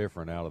all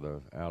different out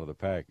of the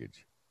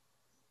package.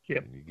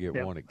 Yep. And you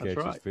get one that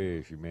catches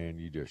fish, man,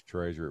 you just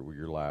treasure it with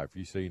your life. If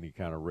you see any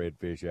kind of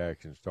redfish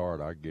action start,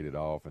 I get it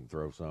off and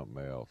throw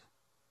something else.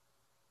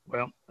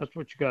 Well, that's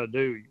what you got to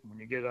do when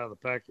you get out of the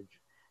package.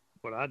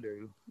 What I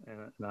do,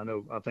 and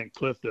I think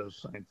Cliff does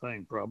the same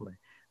thing probably,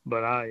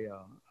 but I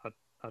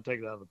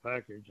take it out of the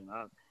package and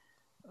I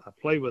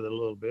play with it a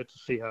little bit to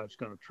see how it's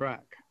going to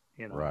track,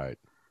 Right.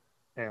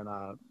 And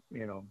I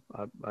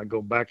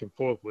go back and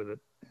forth with it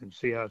and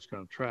see how it's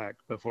going to track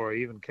before I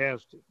even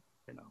cast it,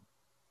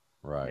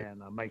 Right.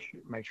 And I make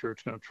sure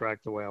it's going to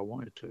track the way I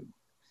want it to.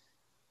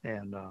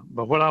 And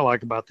but what I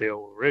like about the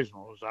old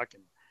original is I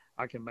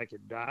can make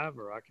it dive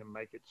or I can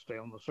make it stay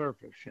on the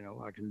surface. You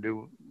know, I can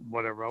do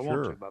whatever I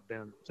want to Sure. by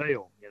bending the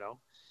tail. You know.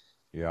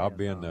 Yeah, I'll And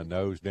bend the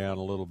nose down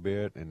a little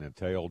bit and the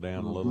tail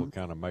down a little,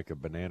 kind of make a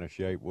banana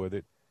shape with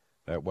it.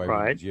 That way, when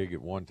you right. jig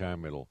it one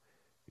time,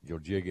 you'll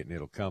jig it and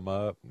it'll come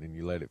up, and then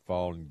you let it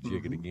fall and you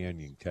jig it again.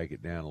 You can take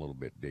it down a little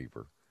bit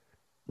deeper.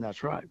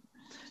 That's right.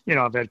 You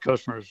know, I've had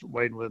customers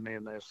waiting with me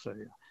and they say,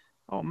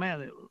 "Oh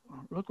man,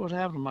 look what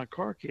happened to my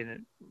car key."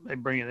 And they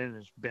bring it in and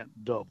it's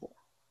bent double.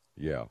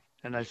 Yeah.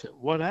 And they said,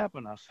 "What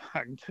happened?" I said,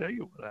 "I can tell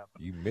you what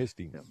happened. You missed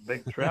him. You know,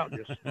 big trout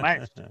just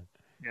smashed it.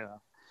 You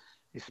know,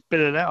 he spit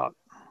it out."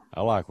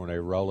 I like when they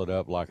roll it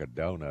up like a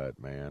donut,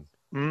 man.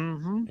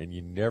 Mm-hmm. And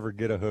you never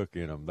get a hook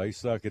in them. They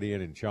suck it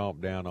in and chomp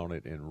down on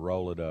it and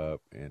roll it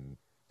up and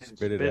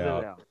spit it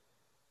out.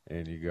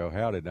 And you go,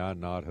 how did I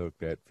not hook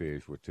that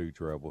fish with two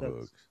treble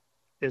hooks?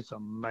 It's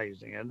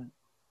amazing, isn't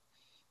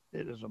it?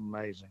 It is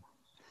amazing.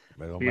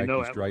 But it'll You make know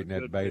you that was a straighten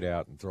that good bait fish.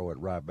 out and throw it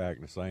right back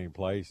in the same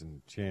place,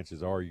 and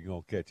chances are you're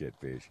going to catch that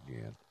fish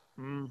again.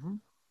 Mm-hmm.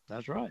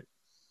 That's right.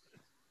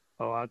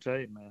 Oh, I tell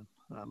you, man.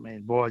 I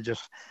mean, boy,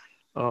 just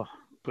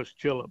puts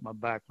chill up my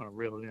back when I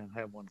reel it in and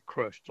have one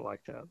crushed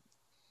like that.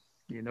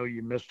 You know,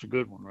 you missed a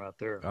good one right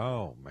there.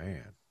 Oh,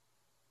 man.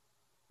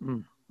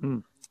 Mm-hmm.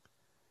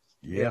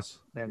 Yes.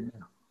 Yeah.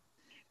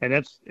 And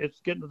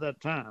it's getting to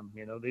that time.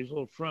 You know, these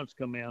little fronts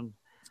come in,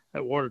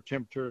 that water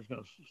temperature is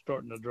going to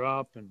starting to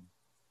drop, and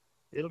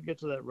it'll get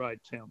to that right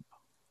temp.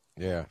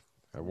 Yeah.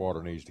 That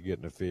water needs to get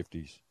in the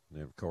 50s,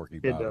 and then corky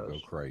It bite will does.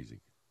 go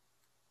crazy.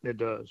 It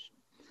does.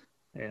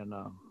 And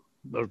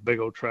those big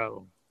old trout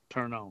will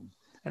turn on.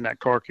 And that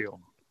corky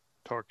will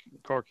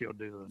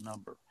do the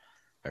number.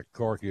 That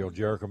corky will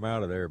jerk them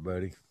out of there,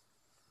 buddy.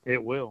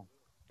 It will.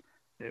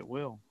 It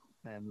will.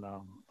 And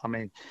I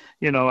mean,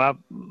 you know,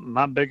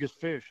 my biggest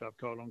fish I've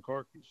caught on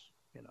corkies,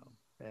 you know,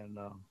 and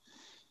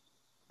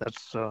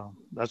that's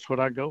what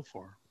I go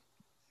for.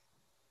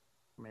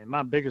 I mean,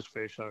 my biggest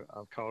fish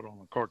I've caught on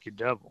a corky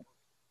devil,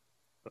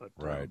 but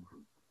Right.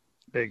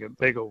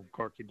 big old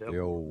corky devil. The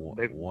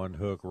old one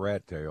hook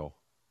rat tail.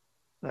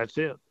 That's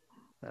it.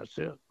 That's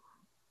it.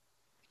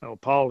 Oh,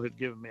 Paul had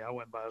given me. I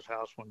went by his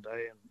house one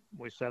day, and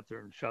we sat there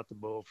and shot the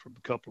bull for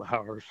a couple of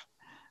hours,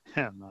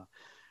 and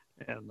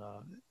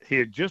he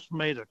had just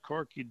made a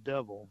corky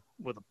devil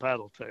with a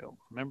paddle tail.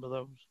 Remember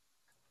those?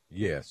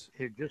 Yes.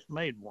 He had just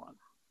made one,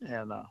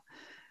 and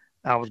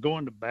I was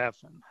going to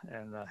Baffin,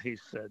 and he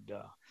said,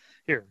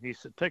 "Here," he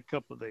said, "take a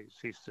couple of these."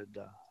 He said,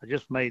 "I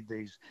just made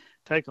these.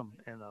 Take them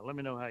and let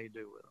me know how you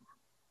do with them."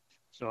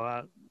 So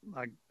I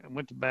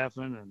went to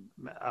Baffin,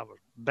 and I was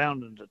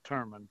bound and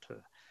determined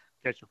to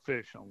catch a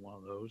fish on one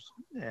of those,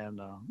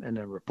 and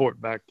then report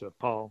back to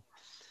Paul,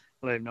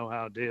 let him know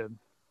how I did.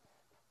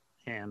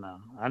 And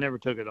I never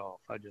took it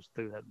off. I just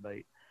threw that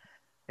bait,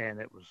 and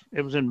it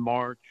was in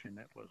March, and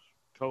it was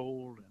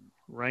cold and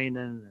raining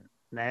and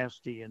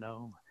nasty. You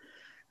know,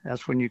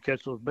 that's when you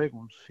catch those big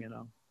ones. You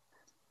know,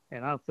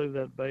 and I threw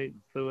that bait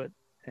and threw it,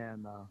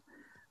 and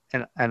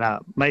I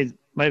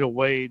made a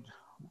wade.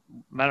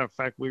 Matter of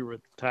fact, we were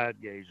at the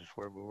tide gauges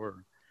where we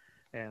were,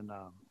 and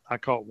I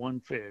caught one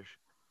fish,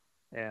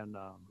 and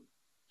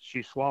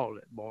she swallowed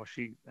it. Boy,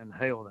 she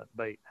inhaled that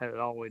bait, had it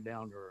all the way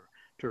down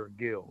to her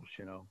gills,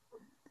 you know.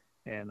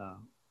 And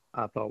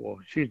I thought, well,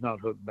 she's not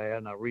hooked bad.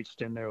 And I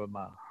reached in there with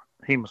my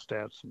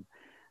hemostats and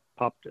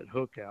popped that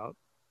hook out,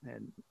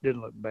 and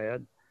didn't look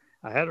bad.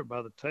 I had her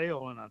by the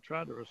tail, and I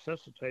tried to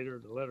resuscitate her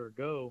to let her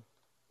go,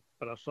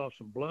 but I saw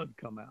some blood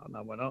come out, and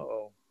I went,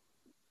 uh-oh,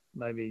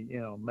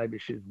 maybe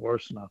she's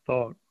worse than I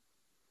thought.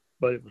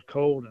 But it was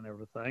cold and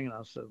everything, and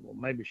I said, well,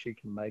 maybe she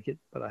can make it.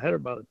 But I had her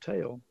by the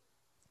tail,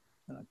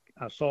 and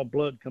I saw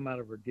blood come out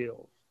of her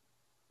gills.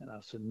 And I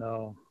said,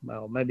 no,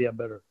 well, maybe I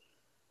better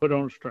put her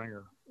on a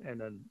stringer and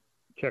then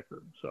check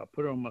her. So I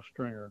put her on my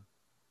stringer.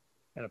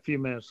 In a few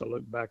minutes, I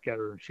looked back at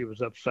her, and she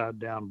was upside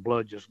down,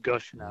 blood just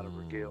gushing out of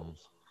her gills.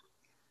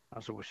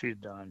 I said, well, she's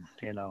done.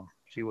 You know,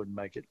 she wouldn't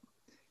make it.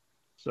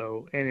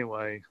 So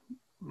anyway,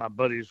 my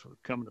buddies were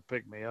coming to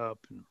pick me up,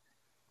 and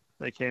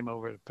they came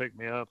over to pick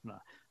me up, and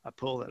I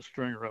pulled that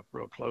stringer up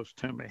real close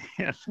to me.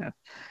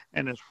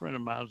 And this friend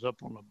of mine was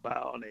up on the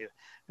bow, and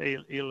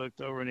he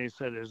looked over and he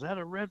said, is that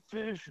a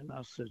redfish? And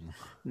I said,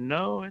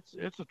 no,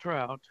 it's a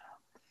trout.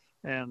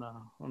 And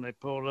when they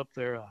pulled up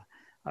there,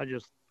 I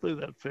just threw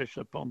that fish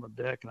up on the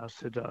deck, and I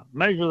said,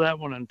 measure that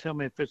one and tell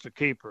me if it's a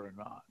keeper or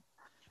not.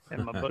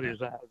 And my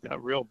buddy's eyes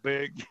got real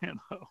big, you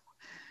know,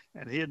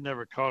 and he had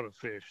never caught a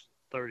fish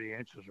 30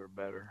 inches or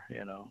better,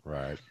 you know.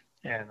 Right.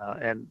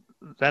 And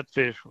that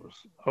fish was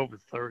over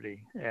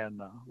 30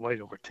 and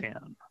weighed over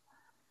 10.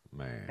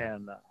 Man.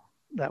 And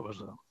that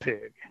was a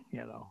pig,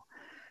 you know.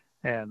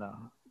 And,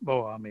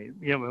 boy, I mean,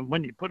 you know,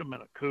 when you put them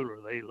in a cooler,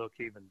 they look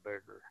even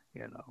bigger,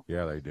 you know.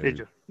 Yeah, they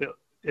do.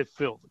 It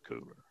filled the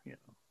cooler, you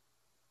know.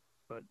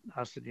 But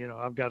I said, you know,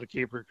 I've got to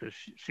keep her because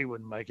she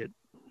wouldn't make it.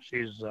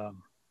 She's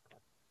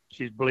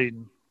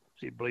bleeding.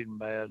 She's bleeding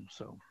bad.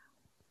 So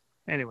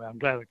anyway, I'm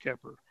glad I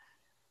kept her.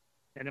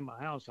 And in my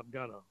house, I've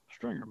got a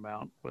stringer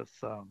mount with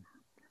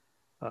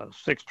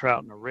 6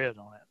 trout and a red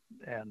on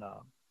it. And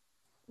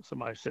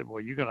somebody said,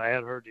 well, you going to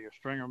add her to your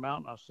stringer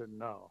mountain? I said,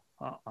 no,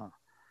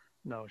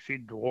 no,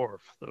 she'd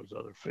dwarf those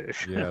other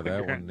fish. Yeah,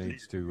 that one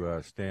needs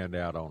to stand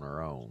out on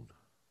her own.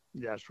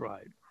 That's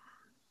right.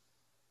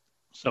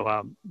 So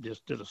I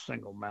just did a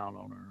single mount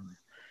on her.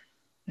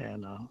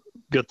 And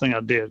good thing I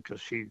did,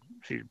 because she's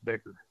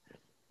bigger.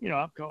 You know,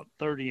 I've caught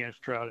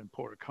 30-inch trout in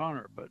Port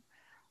O'Connor, but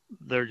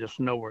they're just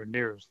nowhere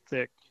near as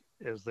thick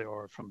as they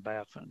are from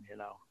Baffin, you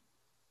know.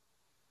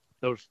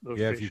 Those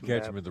yeah, fish if you from catch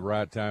Baffin, them at the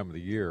right time of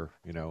the year,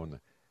 you know, in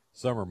the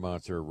summer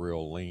months they're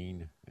real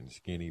lean and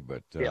skinny,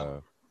 but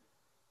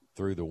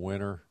through the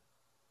winter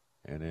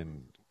and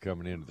then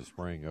coming into the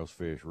spring, those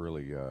fish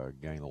really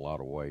gain a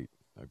lot of weight.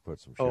 They put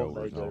some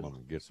shoulders on them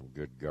and get some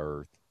good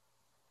girth.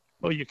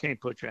 Well, you can't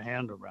put your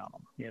hand around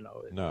them, you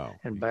know. No,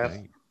 and you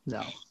Baffin, can't.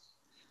 no.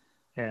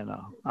 And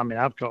I mean,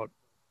 I've caught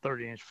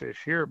 30-inch fish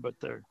here, but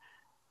they're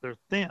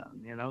thin,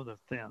 you know, they're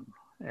thin,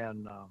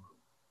 and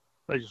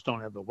they just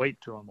don't have the weight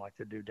to them like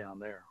they do down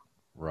there.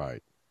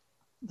 Right.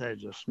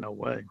 There's just no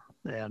way.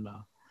 And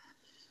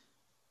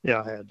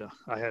yeah,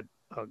 I had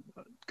a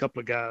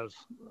couple of guys,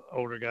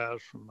 older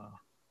guys from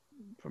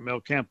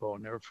El Campo. I'll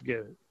never forget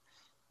it.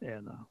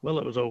 And well,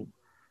 it was old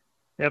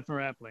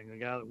Hefner Appling, the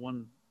guy that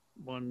won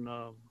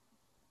the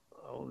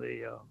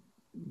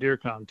deer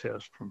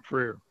contest from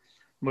Freer,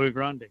 Muy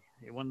Grande.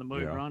 He won the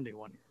Muy Grande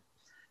one year,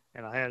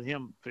 and I had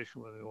him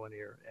fishing with me one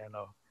year, and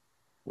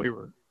we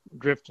were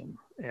drifting,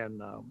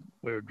 and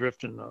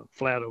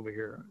flat over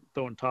here,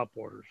 throwing top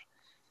waters,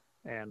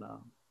 and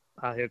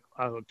I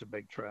hooked a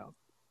big trout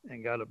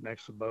and got up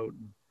next to the boat,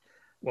 and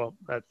well,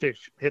 that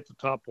fish hit the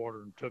top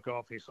water and took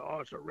off. He said, "Oh,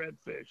 it's a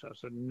redfish." I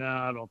said, "No,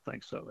 I don't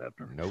think so,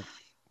 Hefner." Nope.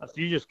 I said,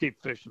 "You just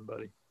keep fishing,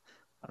 buddy."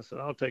 I said,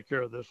 "I'll take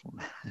care of this one."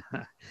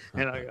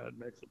 And I got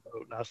next to the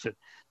boat, and I said,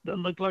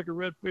 "Doesn't look like a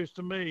redfish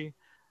to me."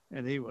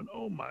 And he went,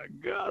 "Oh my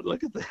God,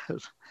 look at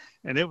this!"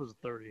 And it was a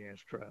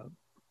 30-inch trout.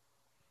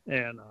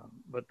 And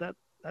but that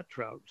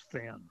trout was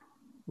thin,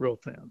 real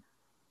thin.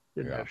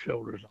 Didn't have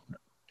shoulders on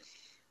it.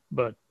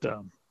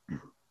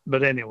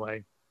 But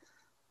anyway,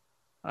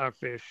 our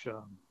fish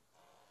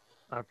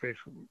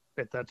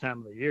at that time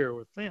of the year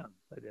were thin.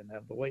 They didn't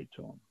have the weight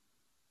to them.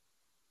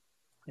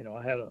 You know,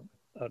 I had a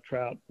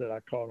trout that I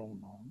caught on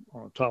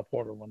a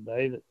topwater one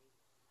day that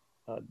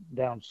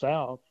down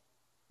south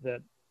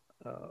that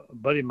a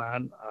buddy of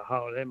mine, I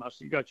hollered at him. I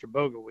said, "You got your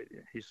boga with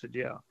you?" He said,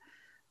 "Yeah."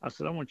 I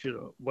said, "I want you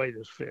to weigh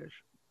this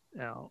fish."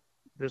 Now,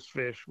 this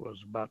fish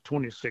was about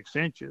 26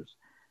 inches,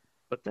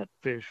 but that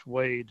fish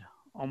weighed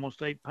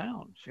almost 8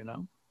 pounds, you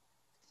know.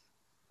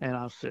 And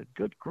I said,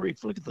 "Good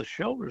grief, look at the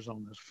shoulders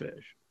on this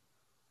fish."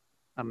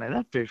 I mean,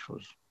 that fish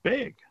was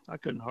big. I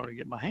couldn't hardly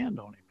get my hand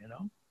on him, you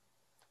know.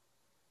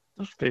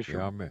 Those fish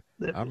I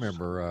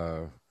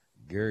remember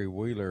Gary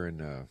Wheeler in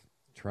the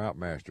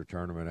Troutmaster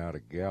tournament out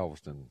of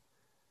Galveston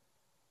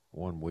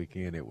one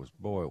weekend. It was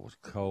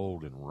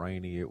cold and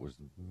rainy. It was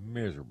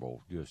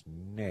miserable, just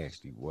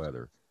nasty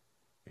weather.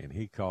 And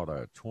he caught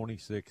a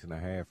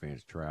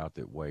 26.5-inch trout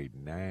that weighed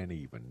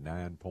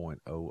 9.00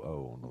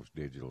 on those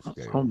digital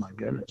scales. Oh, my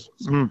goodness.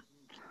 Mm.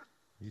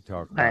 You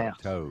talk about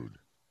a toad.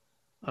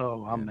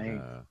 Oh, I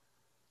mean.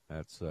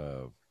 That's,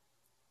 you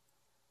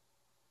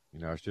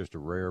know, it's just a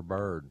rare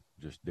bird,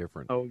 just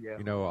different. Oh, yeah.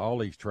 You know, all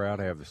these trout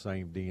have the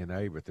same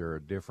DNA, but they're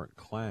a different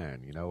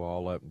clan, you know,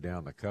 all up and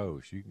down the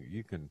coast.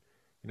 You can,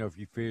 you know, if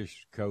you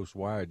fish coast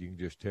wide, you can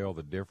just tell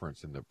the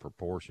difference in the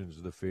proportions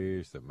of the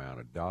fish, the amount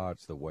of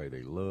dots, the way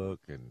they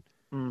look. And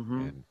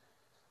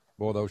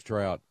boy, those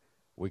trout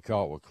we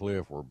caught with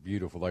Cliff were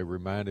beautiful. They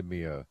reminded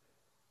me of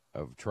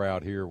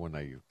trout here when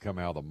they come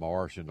out of the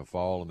marsh in the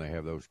fall and they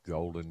have those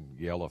golden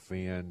yellow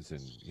fins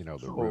and, you know,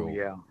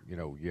 you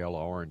know,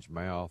 yellow orange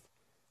mouth.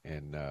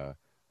 And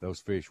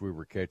those fish we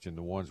were catching,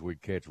 the ones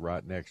we'd catch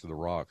right next to the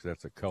rocks,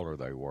 that's the color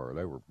they were.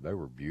 They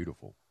were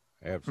beautiful,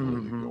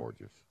 absolutely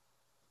gorgeous.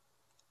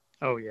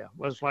 Oh, yeah.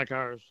 Well, it's like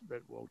ours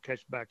that we'll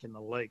catch back in the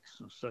lakes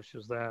and such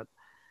as that.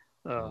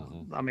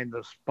 I mean,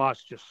 the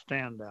spots just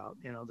stand out.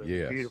 You know,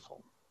 they're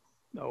beautiful.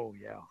 Oh,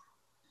 yeah.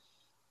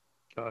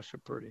 Gosh, they're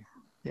pretty.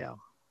 Yeah.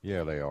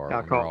 Yeah, they are.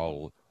 They're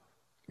all,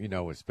 you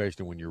know,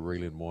 especially when you're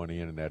reeling one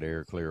in that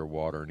air clear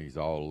water and he's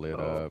all lit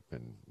up.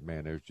 And,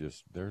 man,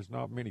 there's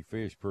not many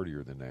fish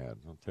prettier than that.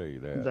 I'll tell you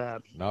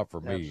that. Not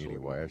for me,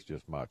 anyway. That's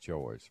just my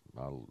choice.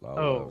 I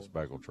love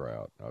speckled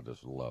trout. I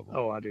just love them.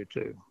 Oh, I do,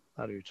 too.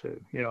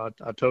 You know,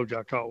 I told you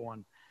I caught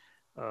one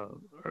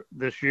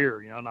this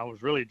year, you know, and I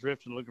was really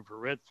drifting looking for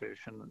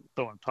redfish and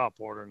throwing top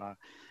water, and I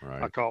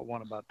caught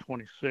one about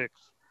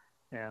 26,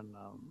 and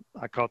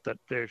I caught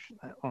that fish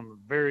on the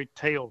very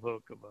tail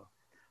hook of a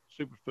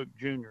Superfoot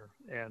Junior,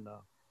 and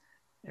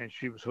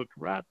she was hooked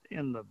right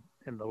in the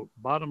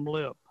bottom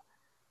lip,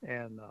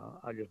 and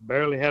I just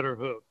barely had her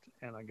hooked,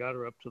 and I got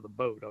her up to the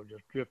boat. I was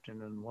just drifting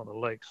in one of the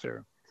lakes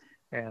there,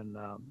 and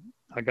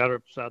I got her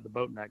up beside the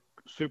boat in that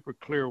super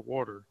clear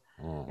water.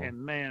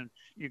 And man,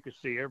 you could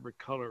see every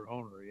color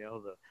on her, you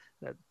know,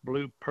 that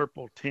blue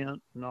purple tint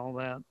and all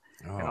that,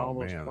 and all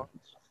those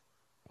spots.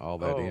 All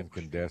that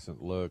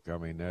incandescent look. I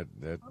mean, that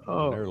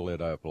when they're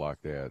lit up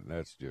like that,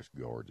 that's just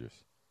gorgeous.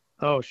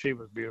 Oh, she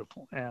was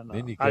beautiful. And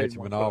then you catch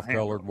them in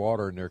off-colored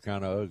water, and they're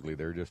kind of ugly.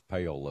 They're just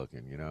pale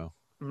looking, you know.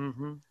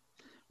 Mm-hmm.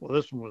 Well,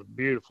 this one was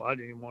beautiful. I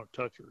didn't even want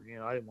to touch her. You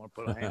know, I didn't want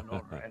to put a hand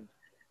on her.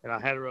 And I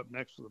had her up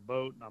next to the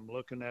boat, and I'm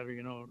looking at her,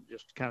 you know,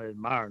 just kind of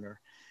admiring her.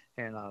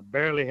 And I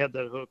barely had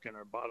that hook in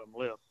her bottom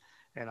lip,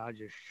 and I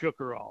just shook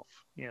her off,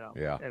 you know,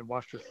 and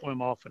watched her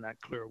swim off in that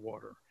clear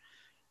water.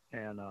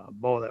 And,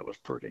 boy, that was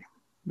pretty.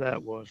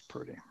 That was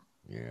pretty.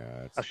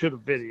 Yeah. I should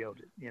have videoed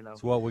it, you know.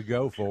 It's what we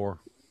go for.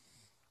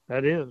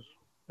 That is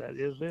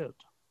it.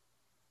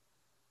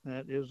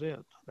 That is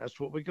it. That's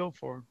what we go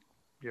for.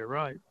 You're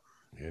right.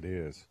 It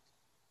is.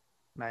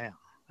 Man,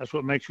 that's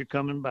what makes you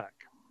coming back,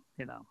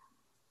 you know.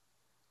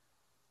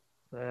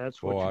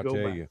 That's what I'll you go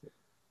tell back you,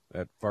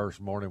 that first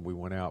morning we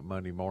went out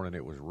Monday morning,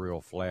 it was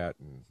real flat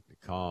and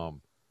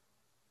calm,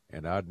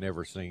 and I'd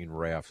never seen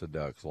rafts of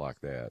ducks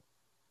like that.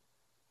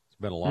 It's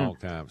been a long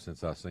time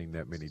since I've seen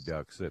that many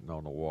ducks sitting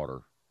on the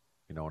water,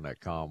 you know, in that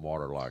calm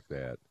water like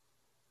that.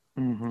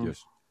 Mm-hmm.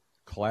 Just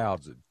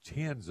clouds,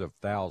 tens of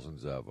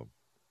thousands of them,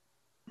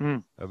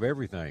 of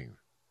everything.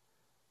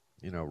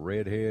 You know,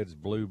 redheads,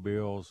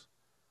 bluebills,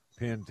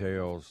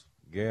 pintails,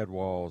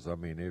 gadwalls. I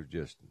mean, it was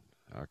just,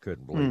 I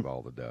couldn't believe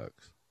all the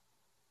ducks.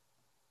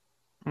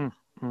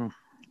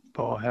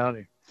 Boy,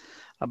 howdy.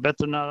 I bet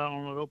they're not out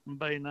on an open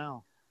bay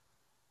now.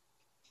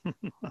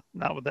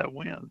 Not with that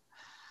wind.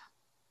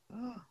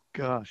 Oh,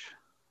 gosh.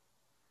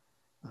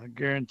 I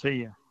guarantee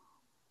you.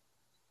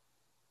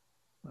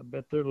 I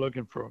bet they're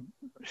looking for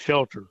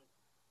shelter.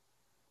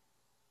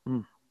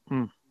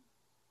 They're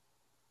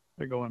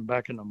going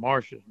back in the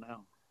marshes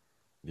now.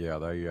 Yeah,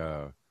 they,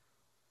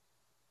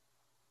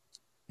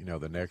 you know,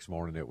 the next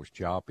morning it was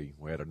choppy.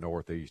 We had a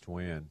northeast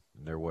wind,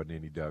 and there wasn't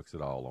any ducks at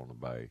all on the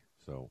bay.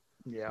 So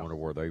I wonder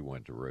where they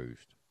went to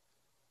roost.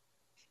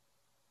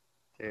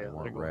 Yeah, they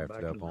weren't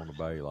wrapped up on the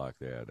bay like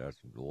that. That's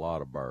a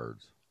lot of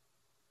birds.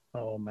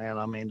 Oh, man,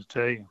 I mean to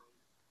tell you.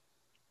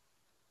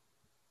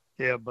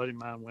 Yeah, a buddy of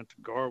mine went to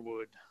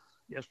Garwood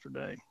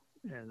yesterday,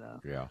 and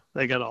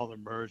they got all their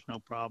birds, no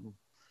problem.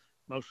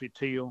 Mostly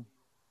teal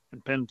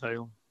and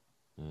pintail.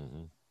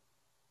 Mm-hmm.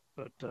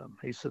 But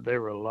he said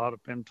there were a lot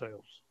of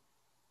pintails.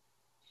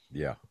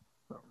 Yeah.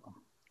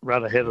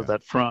 Right ahead of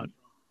that front.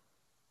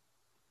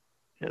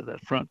 Yeah,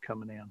 that front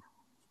coming in.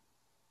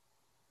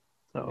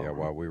 So, yeah,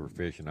 while we were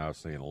fishing, I was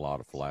seeing a lot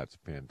of flats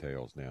of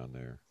pintails down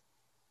there.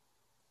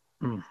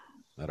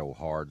 That old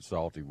hard,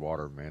 salty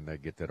water, man, they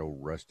get that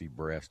old rusty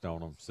breast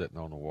on them sitting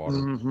on the water.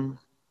 Mm-hmm.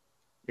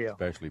 Yeah.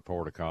 Especially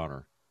Port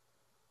O'Connor.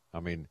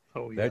 I mean,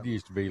 that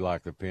used to be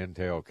like the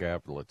pintail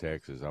capital of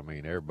Texas. I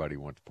mean, everybody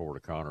went to Port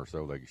O'Connor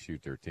so they could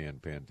shoot their 10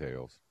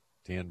 pintails,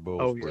 10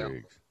 bull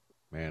sprigs.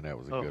 Yeah. Man, that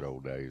was the good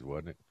old days,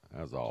 wasn't it?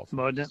 That was awesome.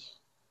 Wasn't it?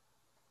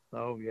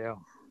 Oh, yeah.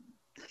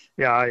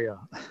 Yeah,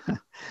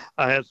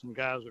 I had some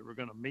guys that were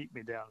going to meet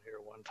me down here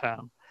one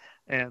time,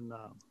 and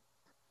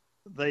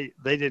they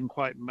didn't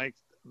quite make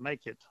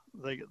it.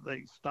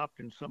 They stopped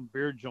in some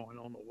beer joint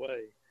on the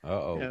way.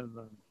 Uh-oh. And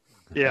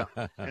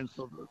and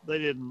so they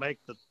didn't make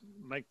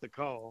the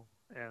call.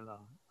 And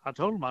I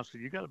told them, I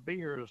said, you got to be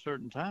here at a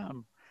certain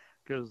time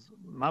because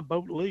my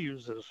boat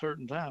leaves at a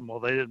certain time. Well,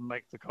 they didn't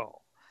make the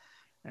call.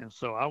 And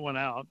so I went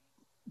out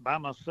by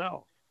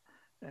myself,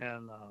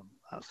 and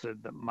I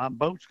said that my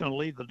boat's going to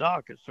leave the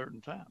dock at a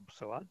certain time.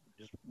 So I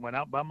just went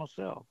out by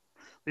myself.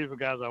 These were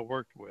guys I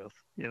worked with,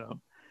 you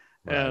know.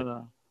 Right.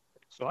 And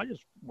so I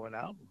just went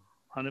out and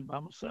hunted by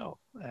myself.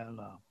 And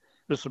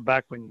this is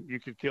back when you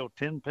could kill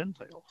 10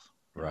 pintails.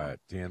 Right,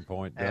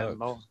 10-point ducks.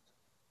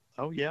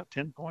 And,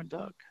 10-point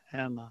duck.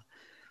 And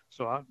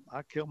so I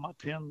killed my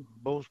 10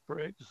 bull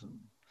sprigs and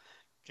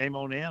came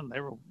on in. They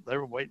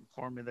were waiting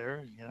for me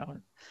there, you know.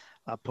 And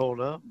I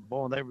pulled up, and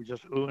boy, they were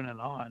just oohing and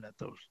ahhing at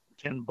those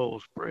 10 bull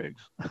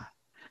sprigs.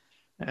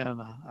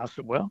 And I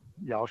said, well,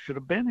 y'all should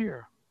have been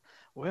here.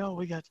 Well,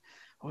 we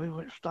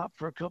went stopped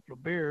for a couple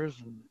of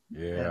beers and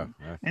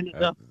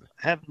ended up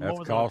having more than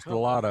that's cost a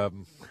lot of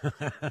them.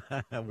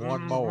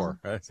 One more.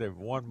 I said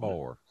one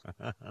more.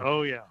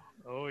 Oh yeah.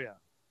 And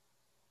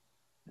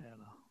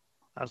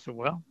I said,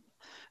 well,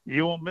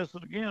 you won't miss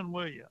it again,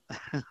 will you?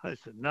 I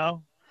said,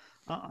 no.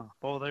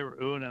 Boy, they were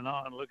oohing and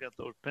ahhing. Look at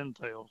those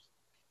pintails.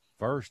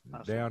 First,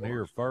 down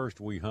here, first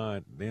we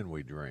hunt, then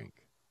we drink.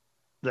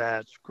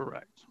 That's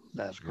correct.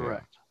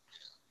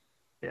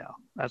 Yeah,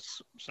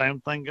 that's same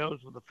thing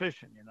goes with the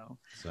fishing, you know.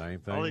 Same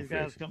thing. All these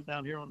guys come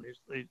down here on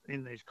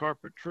these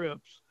carpet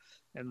trips,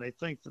 and they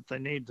think that they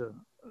need to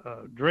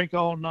drink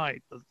all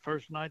night the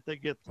first night they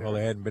get there. Well,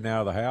 they hadn't been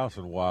out of the house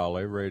in a while.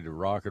 They're ready to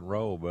rock and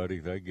roll, buddy.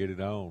 They get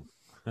it on.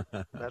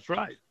 That's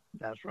right.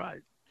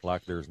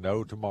 Like there's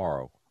no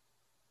tomorrow.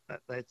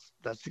 That's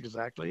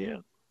exactly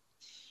it.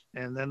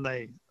 And then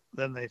they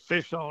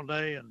fish all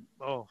day, and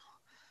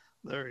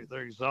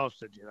they're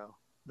exhausted, you know.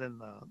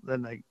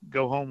 Then they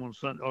go home on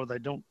Sunday, or they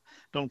don't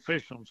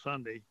fish on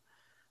Sunday,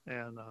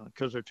 and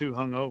because they're too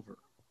hungover.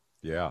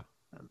 Yeah,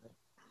 and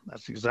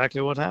that's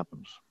exactly what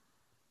happens.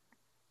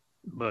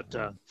 But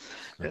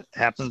It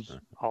happens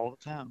all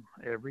the time,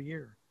 every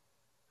year.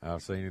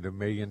 I've seen it a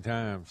million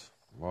times.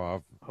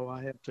 Well,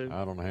 I have too.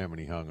 I don't know how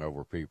many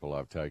hungover people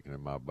I've taken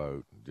in my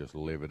boat and just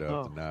live it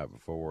up the night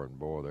before, and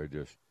boy, they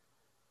just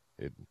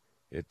it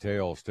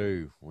tells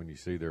too when you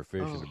see their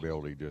fishing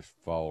ability just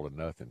fall to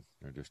nothing.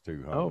 They're just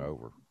too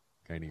hungover.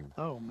 Can't even.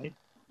 Oh, me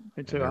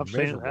too. I've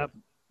seen it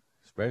happen.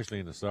 Especially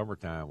in the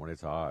summertime when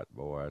it's hot,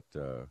 boy.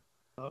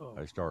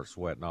 They start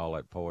sweating all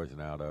that poison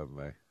out of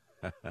them.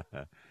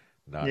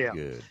 Not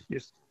good.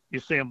 You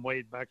see them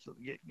wade back to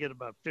get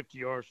about 50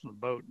 yards from the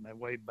boat, and they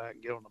wade back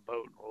and get on the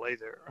boat and lay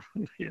there.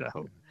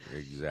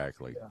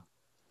 Exactly.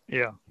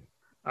 Yeah.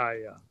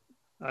 I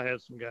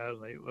had some guys,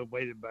 and they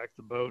waded back to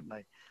the boat, and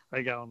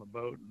they got on the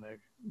boat, and they're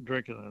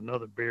drinking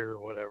another beer or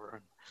whatever.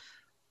 And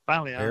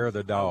finally, hair of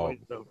the dog.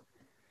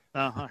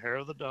 Hair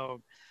of the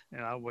dog.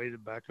 And I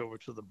waded back over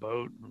to the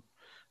boat,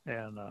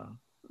 and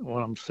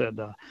one of them said,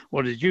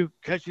 well, did you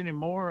catch any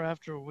more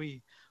after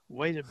we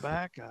waded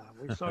back?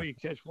 We saw you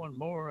catch one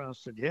more. I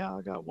said, yeah,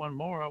 I got one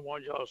more. I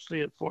wanted y'all to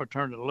see it before I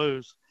turned it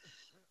loose.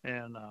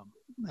 And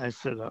I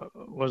said,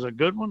 was it a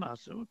good one? I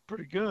said, well,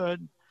 pretty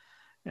good.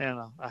 And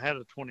I had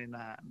a 29.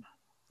 I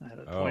had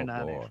a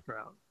 29-inch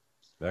trout.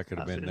 That could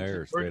have been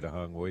there instead of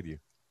hung with you.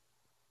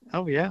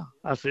 Oh, yeah.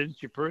 I said, isn't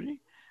she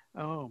pretty?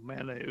 Oh,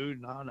 man, they oohed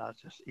and on. I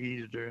just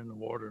eased her in the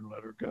water and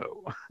let her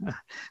go.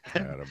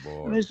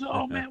 Attaboy. And they said,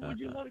 oh, man, what'd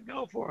you let it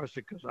go for? I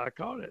said, because I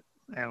caught it.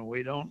 And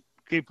we don't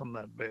keep them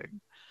that big.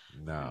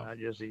 No. And I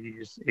just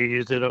eased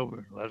it over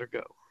and let her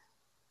go.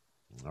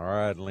 All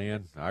right,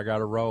 Lynn. I got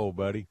to roll,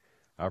 buddy.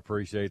 I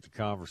appreciate the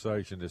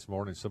conversation this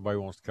morning. Somebody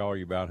wants to call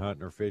you about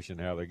hunting or fishing,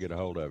 how they get a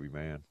hold of you,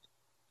 man.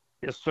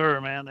 Yes,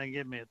 sir, man. They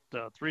give me at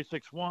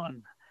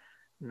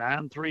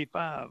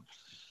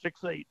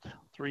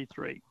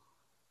 361-935-6833.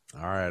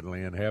 All right,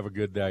 Lynn. Have a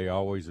good day.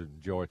 Always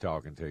enjoy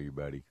talking to you,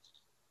 buddy.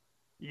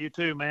 You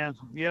too, man.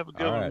 You have a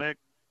good one, Nick.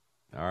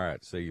 All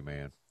right. See you,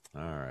 man.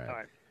 All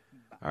right.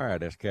 All right.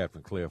 That's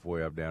Captain Cliff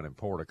Webb down in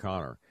Port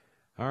O'Connor.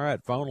 All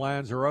right. Phone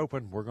lines are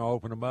open. We're going to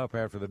open them up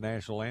after the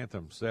national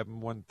anthem.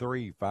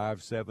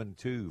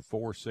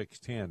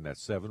 713-572-4610.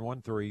 That's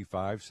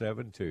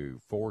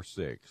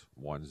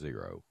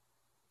 713-572-4610.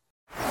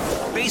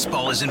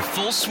 Baseball is in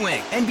full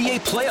swing.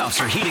 NBA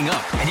playoffs are heating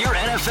up, and your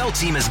NFL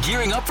team is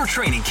gearing up for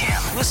training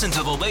camp. Listen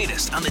to the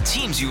latest on the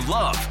teams you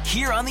love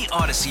here on the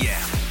Odyssey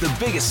app. The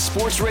biggest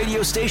sports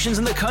radio stations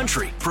in the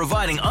country,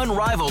 providing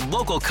unrivaled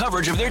local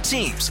coverage of their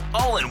teams,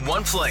 all in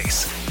one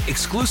place.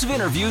 Exclusive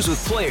interviews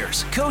with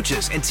players,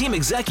 coaches, and team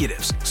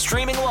executives,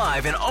 streaming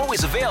live and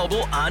always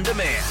available on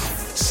demand.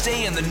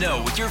 Stay in the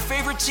know with your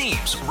favorite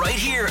teams right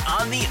here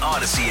on the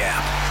Odyssey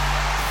app.